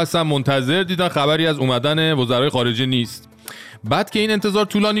نشستن منتظر، دیدن خبری از اومدن وزرای خارجه نیست. بعد که این انتظار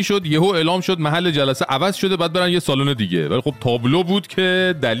طولانی شد یهو اعلام شد محل جلسه عوض شده، بعد برن یه سالن دیگه. ولی خب تابلو بود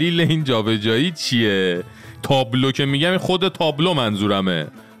که دلیل این جابجایی چیه. تابلو که میگم خود تابلو منظورمه.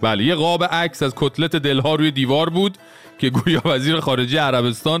 بله، یه قاب عکس از کتلت دلها روی دیوار بود که گویا وزیر خارجه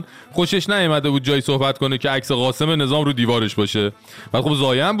عربستان خوشش نیامده بود جای صحبت کنه که عکس قاسم نظام رو دیوارش باشه. بعد خب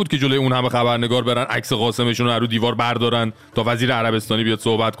ضایع بود که جلوی اون همه خبرنگار برن عکس قاسمشون رو دیوار بردارن تا وزیر عربستانی بیاد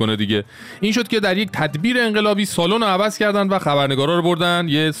صحبت کنه دیگه. این شد که در یک تدبیر انقلابی سالن رو عوض کردن و خبرنگارا رو بردن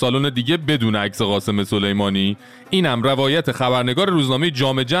یه سالن دیگه بدون عکس قاسم سلیمانی. اینم روایت خبرنگار روزنامه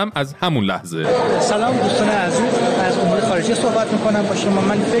جام جم از همون لحظه. سلام دوستان عزیز، از امور خارجه صحبت میکنم با شما.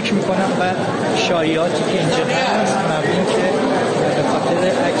 من فکر میکنم و شایعاتی که اینجا هست مبنی که به خاطر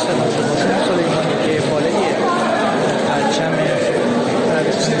عکس قاسم سلیمانی که بالای پرچم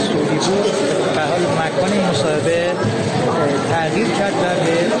عربستان سعودی بود به حال مکان این مصاحبه تغییر کرد و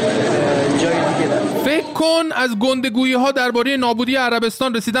به جای دیگه رفت. فکر کن از گندگویی ها درباره نابودی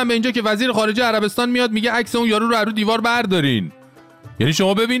عربستان رسیدن به اینجا که وزیر خارجه عربستان میاد میگه عکس اون یارو رو دیوار بردارین. یعنی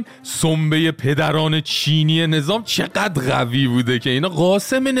شما ببین سنبه پدران چینی نظام چقدر قوی بوده که اینا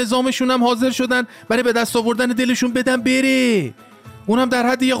قاسم نظامشون هم حاضر شدن برای به دست آوردن دلشون بدن بره، اونم در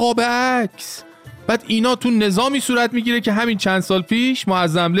حد یه قاب عکس. بعد اینا تو نظامی صورت میگیره که همین چند سال پیش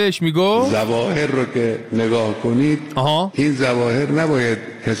معظم لهش میگو ظواهر رو که نگاه کنید این ظواهر نباید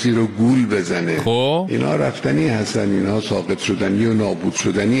کسی رو گول بزنه. اینا رفتنی هستن، اینا ساقط شدنی و نابود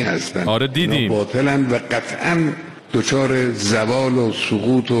شدنی هستن. آره دیدیم. اینا باطلن و قطعاً دچار زوال و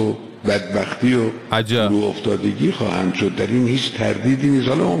سقوط و بدبختی و رو افتادگی خواهند شد. در این هیچ تردیدی نیست.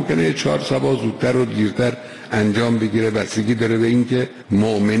 حالا ممکنه 4 سبا زودتر و دیرتر انجام بگیره، بستگی داره به این که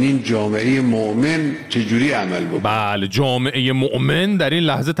مؤمنین، جامعه مؤمن چجوری عمل بکنه. بله، جامعه مؤمن در این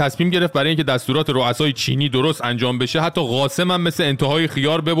لحظه تصمیم گرفت برای اینکه دستورات رؤسای چینی درست انجام بشه حتی قاسم هم مثل انتهای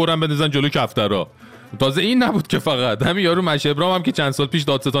خیار ببرن بندازن جلو کفترا. تازه این نبود که فقط همین یارو مشهبرام هم که چند سال پیش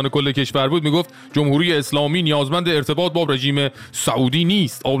دادستان کل کشور بود میگفت جمهوری اسلامی نیازمند ارتباط با رژیم سعودی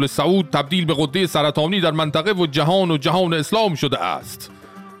نیست، آل سعود تبدیل به غده سرطانی در منطقه و جهان اسلام شده است.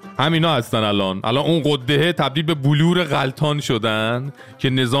 همینا هستن الان اون قده تبدیل به بلور غلطان شدن که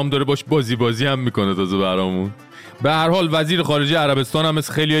نظام داره باش بازی هم میکنه تازه برامون. به هر حال وزیر خارجه عربستان هم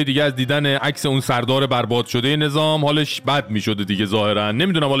مثل خیلیای دیگه از دیدن عکس اون سردار برباد شده نظام حالش بد میشده دیگه ظاهرا.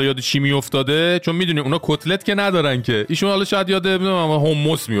 نمیدونم حالا یاد چی میافتاده، چون میدونی اونا کتلت که ندارن که، ایشون حالا شاید یاد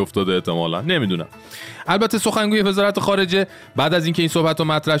حمص میافتاده احتمالاً، نمیدونم. البته سخنگوی وزارت خارجه بعد از اینکه این صحبت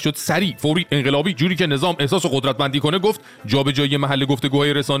مطرح شد سریع فوری انقلابی جوری که نظام احساس قدرتمندی کنه گفت جابجایی محل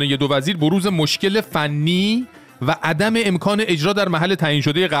گفتگوهای رسانه‌ای دو وزیر بروز مشکل فنی و عدم امکان اجرا در محل تعیین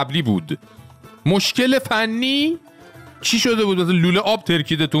شده قبلی بود. مشکل فنی چی شده بود؟ مثلا لوله آب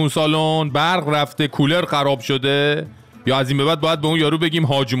ترکیده تو اون سالن، برق رفته، کولر خراب شده، یا از این به بعد باید به اون یارو بگیم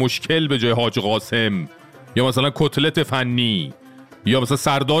حاج مشکل به جای حاج قاسم، یا مثلا کتلت فنی، یا مثلا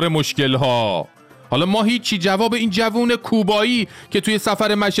سردار مشکل ها. حالا ما هیچی جواب این جوون کوبایی که توی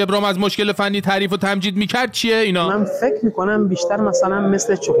سفر مشهبرام از مشکل فنی تعریف و تمجید میکرد چیه اینا؟ من فکر میکنم بیشتر مثلا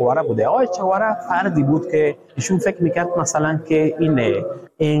مثل چهواره بوده. آقای چهواره فردی بود که ایشون فکر میکرد مثلا که این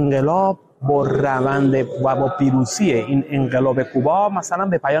انقلاب با روند و با پیروزی این انقلاب کوبا مثلا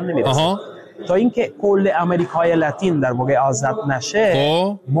به پایان نمیرسه تا اینکه کل امریکای لاتین در واقع آزاد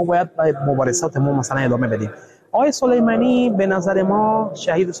نشه ما باید مبارزات ما مثلا ادامه بدیم. آقای سلیمانی به نظر ما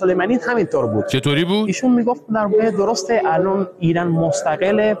شهید سلیمانی همینطور بود. چطوری بود؟ ایشون میگفت در واقع درسته الان ایران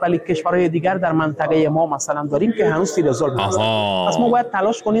مستقله ولی کشورهای دیگر در منطقه ما مثلا داریم که هنوز زیر ظلم هستن. پس ما باید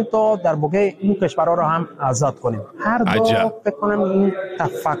تلاش کنیم تا در واقع این کشورها رو هم آزاد کنیم. هر دو فکر کنم این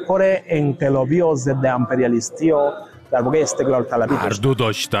تفکر انقلابی و ضد امپریالیستی و در واقع استقلال طلبی هر دو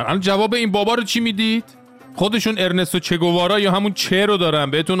داشتن. الان جواب این بابا رو چی میدید؟ خودشون ارنستو چگوارا یا همون چه رو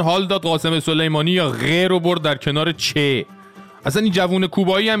دارن بهتون حال داد قاسم سلیمانی یا غیر رو برد در کنار چه. اصلا این جوون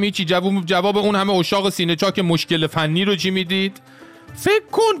کوبایی هم هیچی جواب اون همه اشاق سینه چاک مشکل فنی رو چی میدید؟ فکر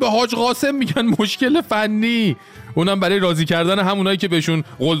کن به حاج قاسم میگن مشکل فنی، اونم برای راضی کردن همونایی که بهشون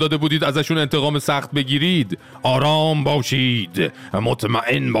قول داده بودید ازشون انتقام سخت بگیرید. آرام باشید،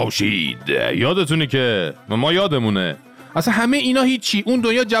 مطمئن باشید، یادتونه که ما یادمونه. اصلا همه اینا هیچی. اون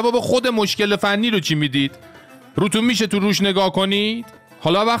دنیا جواب خود مشکل فنی رو چی میدید؟ روتون میشه تو روش نگاه کنید؟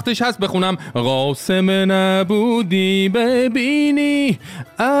 حالا وقتش هست بخونم قاسم نبودی ببینی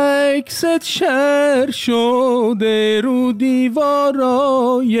عکست شر شده رو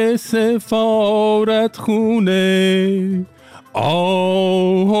دیوارای سفارت خونه.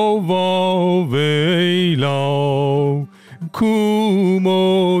 آه ویلا کو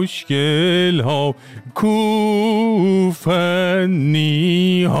مشکل ها کو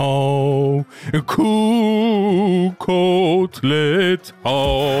فنی ها کو کتلت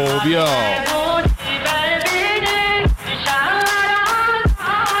ها. بیا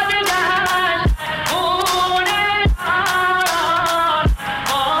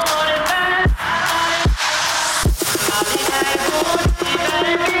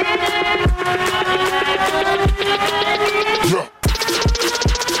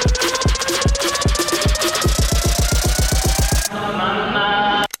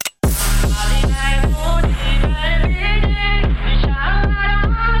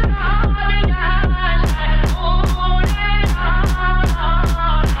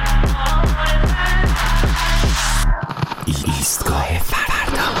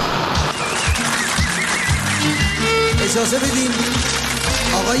اجازه بدین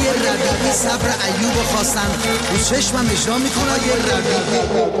آقای ربیعی صبر ایوب خواستن رو چشمم اجرا میکنه. آقای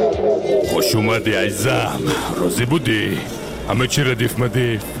ربیعی خوش اومدی عزیزم، راضی بودی؟ همه چی ردیف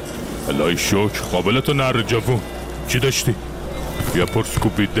مدیف؟ الهی شکر. قابلتو نر جوون چی داشتی؟ بیا پرس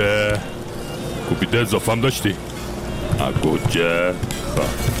کوبیده اضافه هم داشتی؟ گوجه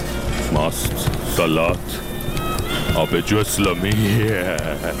ماست سالات آبجو اسلامی.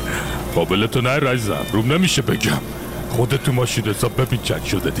 قابلتو نر عزیزم، روم نمیشه بگم. خودت تو ماشین حساب ببین چند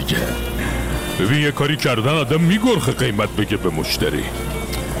شده دیگه. ببین یه کاری کردن آدم میگرخه قیمت بگه به مشتری.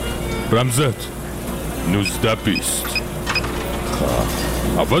 رمزت 1920.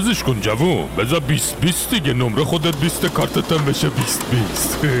 عوضش کن جوون، بذار 20 دیگه. نمره خودت 20 کارتت هم بشه 20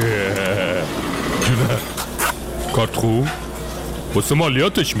 جونه. کارت خوب؟ واسه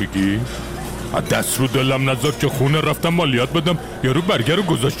مالیاتش میگی؟ دست رو دلم نذار که خونه رفتم مالیات بدم، یارو برگر رو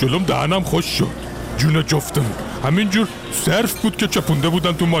گذاشت جلوم دهنم خوش شد. جون جفتم همینجور صرف بود که چپونده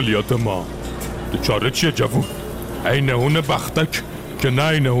بودن تو مالیات ما. چاره چیه جوون؟ این اون بختک که نه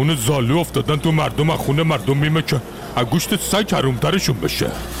این اون زالو افتادن تو مردم، از خونه مردم میمه که از گوشت سگ حرومترشون بشه.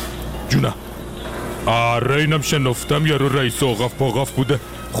 جونه آره اینم شنفتم یارو رئیس اوقاف پاقاف بوده،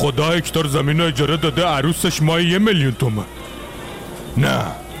 خدا هکتار زمین رو اجاره داده، عروسش ماه 1 میلیون تومن. نه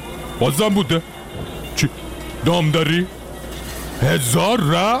بازم بوده. چی؟ دامداری؟ 1000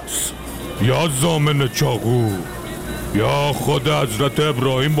 رأس؟ یا زامن چاقو یا خود حضرت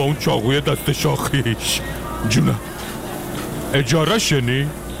ابراهیم با اون چاقوی دست شاخیش. جونه اجاره شنی؟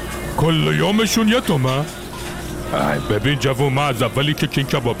 کل یومشون 1 تومن؟ ببین جوون، من از اولی که کین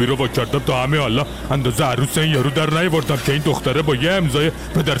کبابی رو وا کردم تا همه حالا اندازه عروس این یارو در نیاوردم که این دختره با یه امضای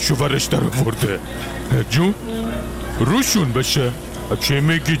پدر شوهرش در آورده. جون روشون بشه. چی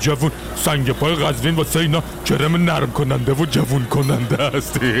میگی جوون؟ سنگ پای قزوین واسه اینا کرم نرم کننده و جوون کننده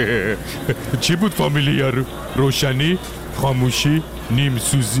است. چی بود فامیلی یارو؟ روشنی؟ خاموشی؟ نیم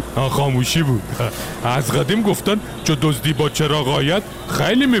سوزی؟ خاموشی بود. از قدیم گفتن چو دزدی با چراغایت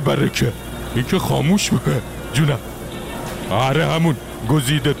خیلی میبره که این که خاموش بود. جونم آره همون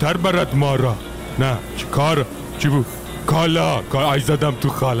گزیده تر برد ما را. نه کار چی بود؟ کالا ای زدم تو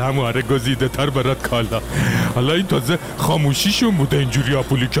خال. همون آره گزیده تر برد کالا. حالا این تازه خاموشیشون بوده اینجوری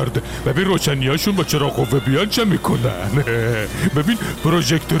آپولی کرده. ببین روشنیاشون با چراغ قوه بیان چه میکنن. ببین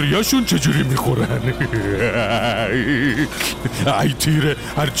پروژکتوریاشون چجوری میخورن. ای تیره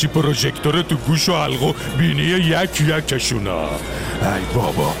هرچی پروژکتوره تو گوش و حلق و بینی یکشونا. ای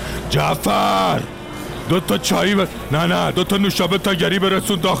بابا جعفر 2 تا چایی نه 2 تا نوشابه تگری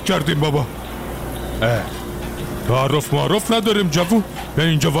برسون، داغ کردیم بابا. تعارف معرف نداریم جوون.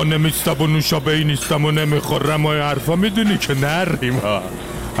 اینجا وا نمیستم و نوشابه ای نیستم و نمیخورم و حرفا میدونی که نریم ها.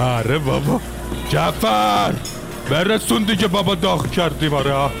 آره بابا جعفر برسون دیگه بابا، داغ کردیم.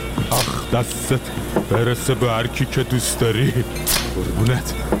 آره آخ دستت برسه به هر کی که دوست داری.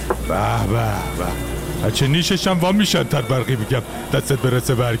 قربونت. به چه نیششم وا میشن تر برقی میگم دستت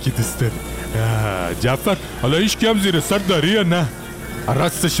برسه به هر کی دوست داری. جعفر حالا هیچکی هم زیر سر داری یا نه؟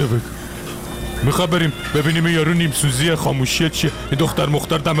 راستشو بگو. میخوا بریم ببینیم یارو نیم سوزی خاموشی چیه؟ این دختر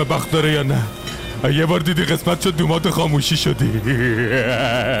مختار دم بخت داره یا نه؟ یه بار دیدی قسمت شد دومات خاموشی شدی.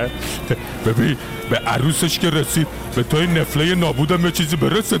 ببین به عروسش که رسید به توی نفله نابودم یه چیزی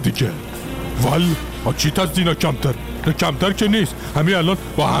برسه دیگه. چی از دینا کمتر که نیست. همین الان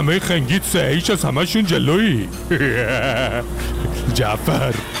با همه خنگیت سهیش از همشون جلویی.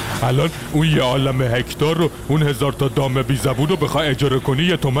 جعفر الان اون یه عالم هکتار رو اون 1000 تا دام بی زبون رو بخوای اجاره کنی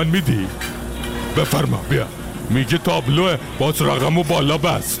 1 تومن میدی؟ بفرما میگه تابلوه باز رقمو بالا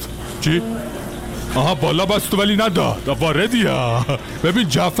بست. چی؟ آها بالا بست ولی نداد. واردی ها. ببین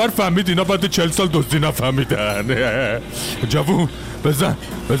جعفر فهمید اینا بعد 40 سال دزدی نفهمیدن. جوون بزن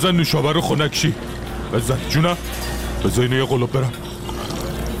نوشابه رو خنک شی. بزن جونم. بزن اینو یه قلوب برم.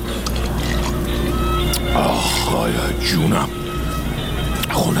 آخای جونم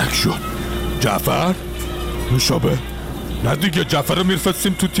خنک شد. جعفر نوشابه. نه دیگه جعفر رو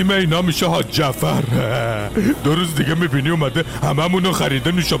میرفستیم تو تیم اینا میشه حاج جعفر. 2 روز دیگه میبینی اومده هممونو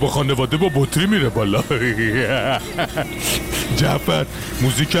خریده نوشابه خانواده با بطری میره بالا. جعفر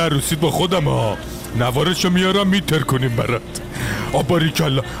موزیک عروسیت با خودم ها. نوارشو میارم میتر کنیم برات.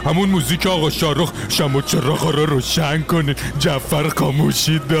 باریکلا همون موزیک آقا شارخ شمع چراغا رو روشن کنین. جعفر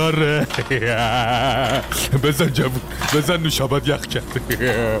خاموشی داره. بزن جوون بزن نوشابه یخ کرد.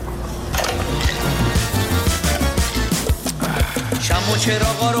 شمع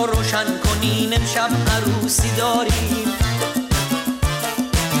چراغا رو روشن کنین امشب عروسی داریم.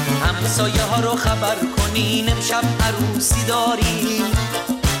 همسایه ها رو خبر کنین امشب عروسی داریم.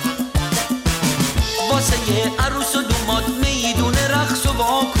 واسه یه عروس و دوماد میدون رقص و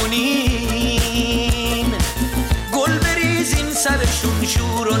واکنین. گل بریزین سرشون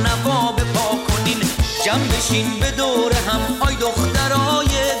شور و نوا بپا کنین. جمع بشین به دور هم آی دخترای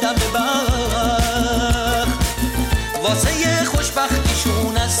دم بخت. واسه یه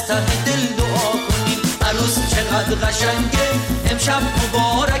خوشبختیشون از ته دل دعا کنین. عروس چقدر قشنگه امشب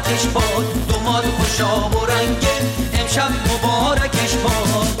مبارکش باد. دوماد خوشاب و رنگه امشب مبارکش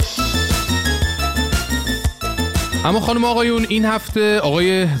باد. اما خانم آقایون این هفته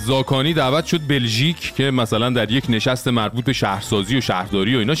آقای زاکانی دعوت شد بلژیک که مثلا در یک نشست مربوط به شهرسازی و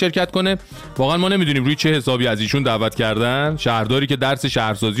شهرداری و اینا شرکت کنه. واقعا ما نمیدونیم روی چه حسابی از ایشون دعوت کردن. شهرداری که درس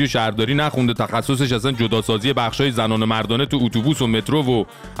شهرسازی و شهرداری نخونده، تخصصش اصلا جداسازی بخشای زنان و مردانه تو اتوبوس و مترو و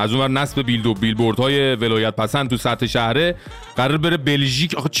از اونور نصب بیلبوردهای ولایت پسند تو سطح شهره، قرار بره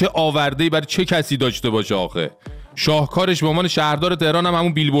بلژیک. آخه چه آورده‌ای برای چه کسی داشته باشه آخه؟ شاهکارش به عنوان شهردار تهران هم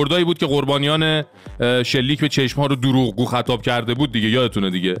همون بیلبوردایی بود که قربانیان شلیک به چشم‌ها رو دروغگو خطاب کرده بود دیگه، یادتونه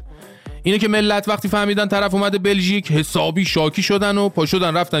دیگه. اینه که ملت وقتی فهمیدن طرف اومده بلژیک حسابی شاکی شدن و پا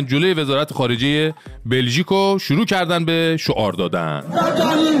شدن رفتن جلوی وزارت خارجه بلژیک و شروع کردن به شعار دادن.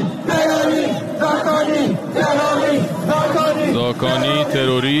 زاکانی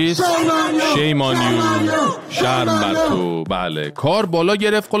تروریست، شیم آن یو، شرم بر تو. بله کار بالا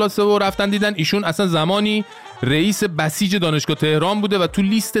گرفت خلاصه و رفتن دیدن ایشون اصلا زمانی رئیس بسیج دانشگاه تهران بوده و تو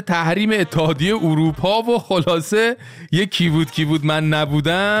لیست تحریم اتحادیه اروپا و خلاصه یه کی بود من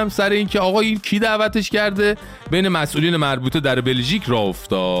نبودم سر این که آقا این کی دعوتش کرده. بین مسئولین مربوطه در بلژیک راه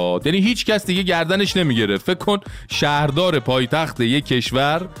افتاد. یعنی هیچ کس دیگه گردنش نمیگیره. فکر کن شهردار پایتخت یک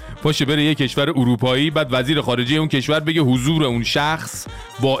کشور پاشه بره یک کشور اروپایی، بعد وزیر خارجه اون کشور بگه حضور اون شخص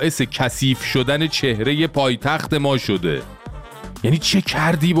باعث کثیف شدن چهره پایتخت ما شده. یعنی چه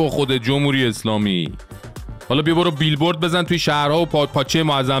کردی با خود جمهوری اسلامی؟ حالا بیا برو بیلبورد بزن توی شهرها و پاچه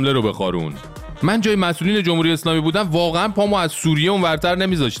معظمله رو بخارون. من جای مسئولین جمهوری اسلامی بودم واقعا پامو از سوریه اون ورتر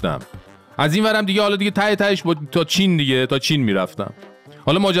نمیذاشتم. از این ورم دیگه حالا دیگه تهش تا چین میرفتم.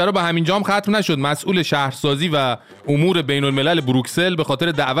 حالا ماجرا به همین جام ختم نشد. مسئول شهرسازی و امور بین الملل بروکسل به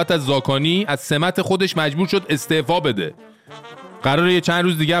خاطر دعوت از زاکانی از سمت خودش مجبور شد استعفا بده. قراره یه چند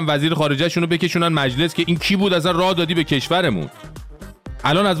روز دیگه هم وزیر خارجه شونو بکشونن مجلس که این کی بود اصلا راه دادی به کشورمون.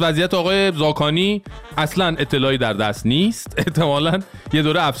 الان از وضعیت آقای زاکانی اصلا اطلاعی در دست نیست. احتمالاً یه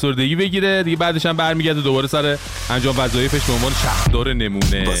دوره افسردگی بگیره دیگه، بعدش هم برمیگرده دوباره سر انجام وظایفش به عنوان شهردار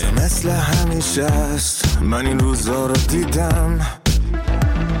نمونه. بازم مثل همیشه است من این روزا رو دیدم.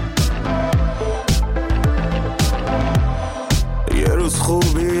 یه روز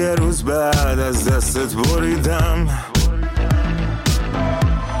خوبی یه روز بعد از دستت بریدم.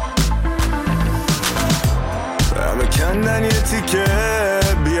 همه کندن یه تیکه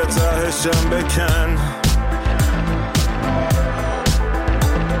بیا تهشم بکن.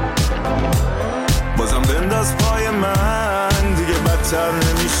 بازم بنداز پای من دیگه بدتر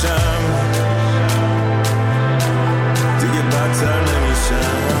نمیشم. دیگه بدتر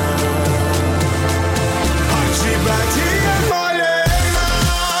نمیشم. هرچی بدیه مال من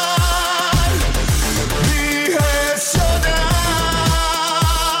بی‌حس شدم.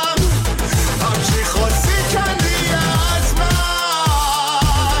 هرچی خواستی کندی از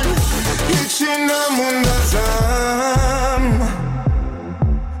من هیچی نموند ازم.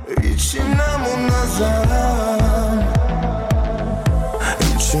 هیچی نموند ازم.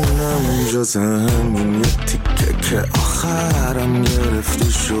 هیچی نموند جز همین یه تیکه که آخرم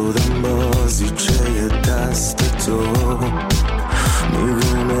گرفتی شدم بازیچه دست تو.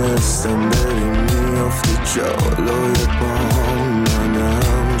 میدونستم بری میافتی جلوی پام.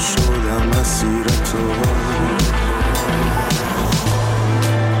 منم شدم مسیر تو.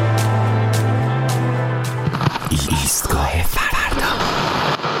 ایستگاه فردا.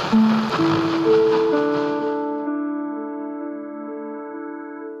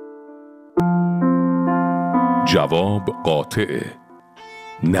 جواب قاطعه،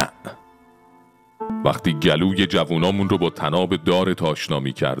 نه. وقتی گلوی جوونامون رو با تناب دارت آشنا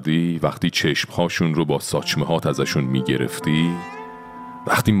می کردی، وقتی چشمهاشون رو با ساچمه هات ازشون می گرفتی،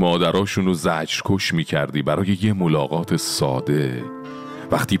 وقتی مادراشون رو زجرکش می کردی برای یه ملاقات ساده،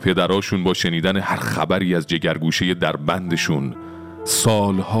 وقتی پدراشون با شنیدن هر خبری از جگرگوشه در بندشون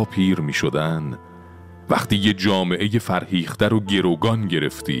سالها پیر می شدن، وقتی یه جامعه فرهیخته رو گروگان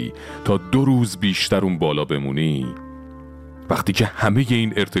گرفتی تا 2 روز بیشتر اون بالا بمونی، وقتی که همه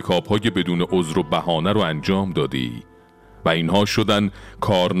این ارتکاب‌های بدون عذر و بهانه رو انجام دادی و اینها شدن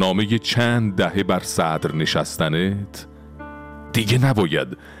کارنامه چند دهه بر صدر نشستنت، دیگه نباید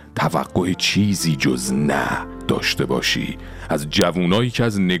توقع چیزی جز نه داشته باشی از جوونایی که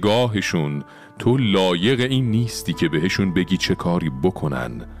از نگاهشون تو لایق این نیستی که بهشون بگی چه کاری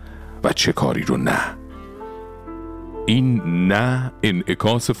بکنن و چه کاری رو نه. این نه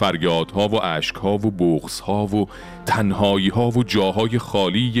انعکاس فریادها و اشکها و بغضها و تنهاییها و جاهای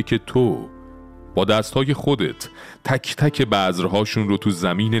خالیه که تو با دستهای خودت تک تک بذرهاشون رو تو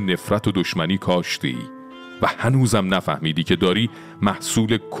زمین نفرت و دشمنی کاشتی و هنوزم نفهمیدی که داری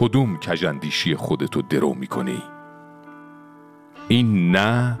محصول کدوم کژاندیشی خودتو درو میکنی. این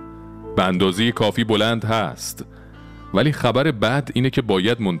نه به اندازه کافی بلند هست، ولی خبر بد اینه که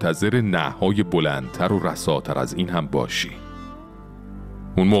باید منتظر نه‌های بلندتر و رساتر از این هم باشی.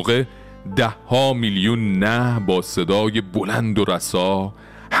 اون موقع 10 میلیون نه با صدای بلند و رسا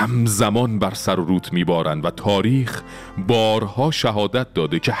همزمان بر سر و روت میبارن و تاریخ بارها شهادت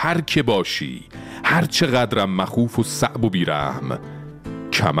داده که هر که باشی، هر چقدرم مخوف و صعب و بیرحم،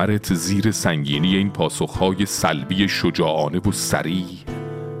 کمرت زیر سنگینی این پاسخهای سلبی شجاعانه و سریع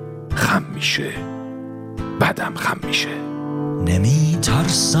خم میشه، بعدم خم میشه. نمی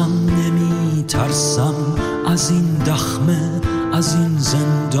ترسم از این دخمه، از این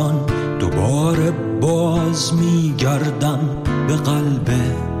زندان، دوباره باز میگردم به قلب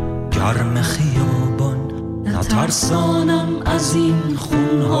گرم خیابان. نترسانم از این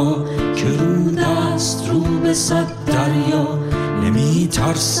خونها که رو دست رو به 100 دریا. نمی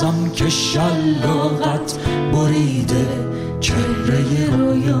ترسم که شلاقت بریده چهره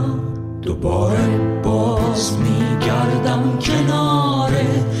رویا. دوباره باز میگردم کنار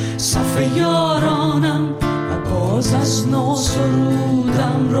صف یارانم و باز از نو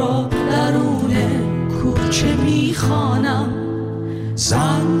سرودم را درون کوچه میخوانم.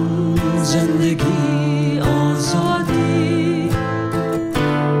 زن، زندگی، آزادی.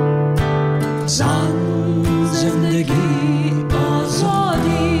 زن، زندگی،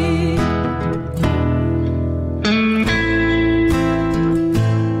 آزادی.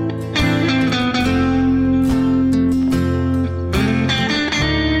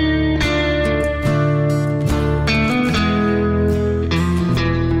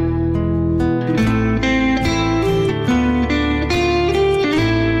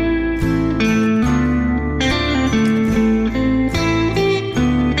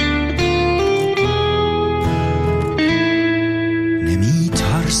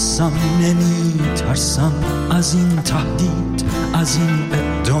 ترسم از این تهدید، از این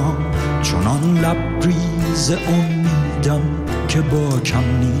اعدام، چنان لبریز امیدم که با کم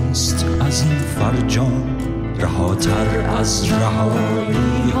نیست از این فرجام. رهاتر از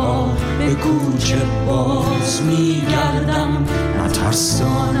رهایی ها به کوچه باز میگردم.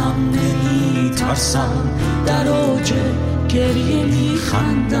 نترسانم، نمی ترسم، در اوج گریه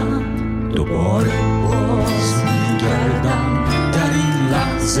میخندم. دوباره باز میگردم، در این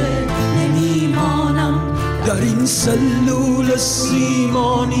لحظه نمیمانم. در این سلول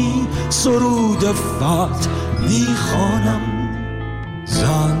سیمانی سرود فتح میخوانم.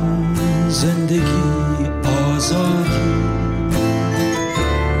 زن، زندگی، آزادی.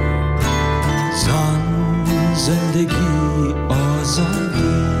 زن، زندگی،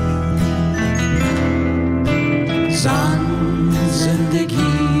 آزادی. زن،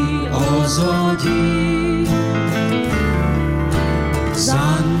 زندگی، آزادی.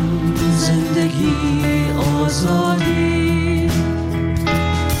 زن، زندگی، آزادی.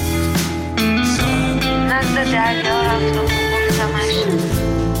 نزد دریا رفت و گفتمش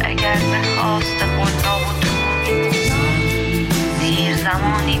اگر به خواست قلاب و تو دیر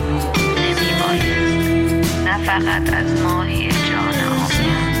زمانی بود نمیبایست، نه فقط از ماهی جان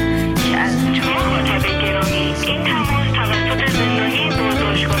آبیان که از جون مخاطب گرامی این تماس توسط زندانی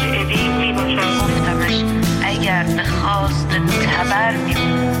بازداشتگاه اوین میباشد. گفتمش اگر به خواست تبر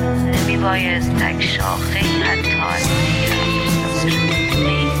میبود شاخه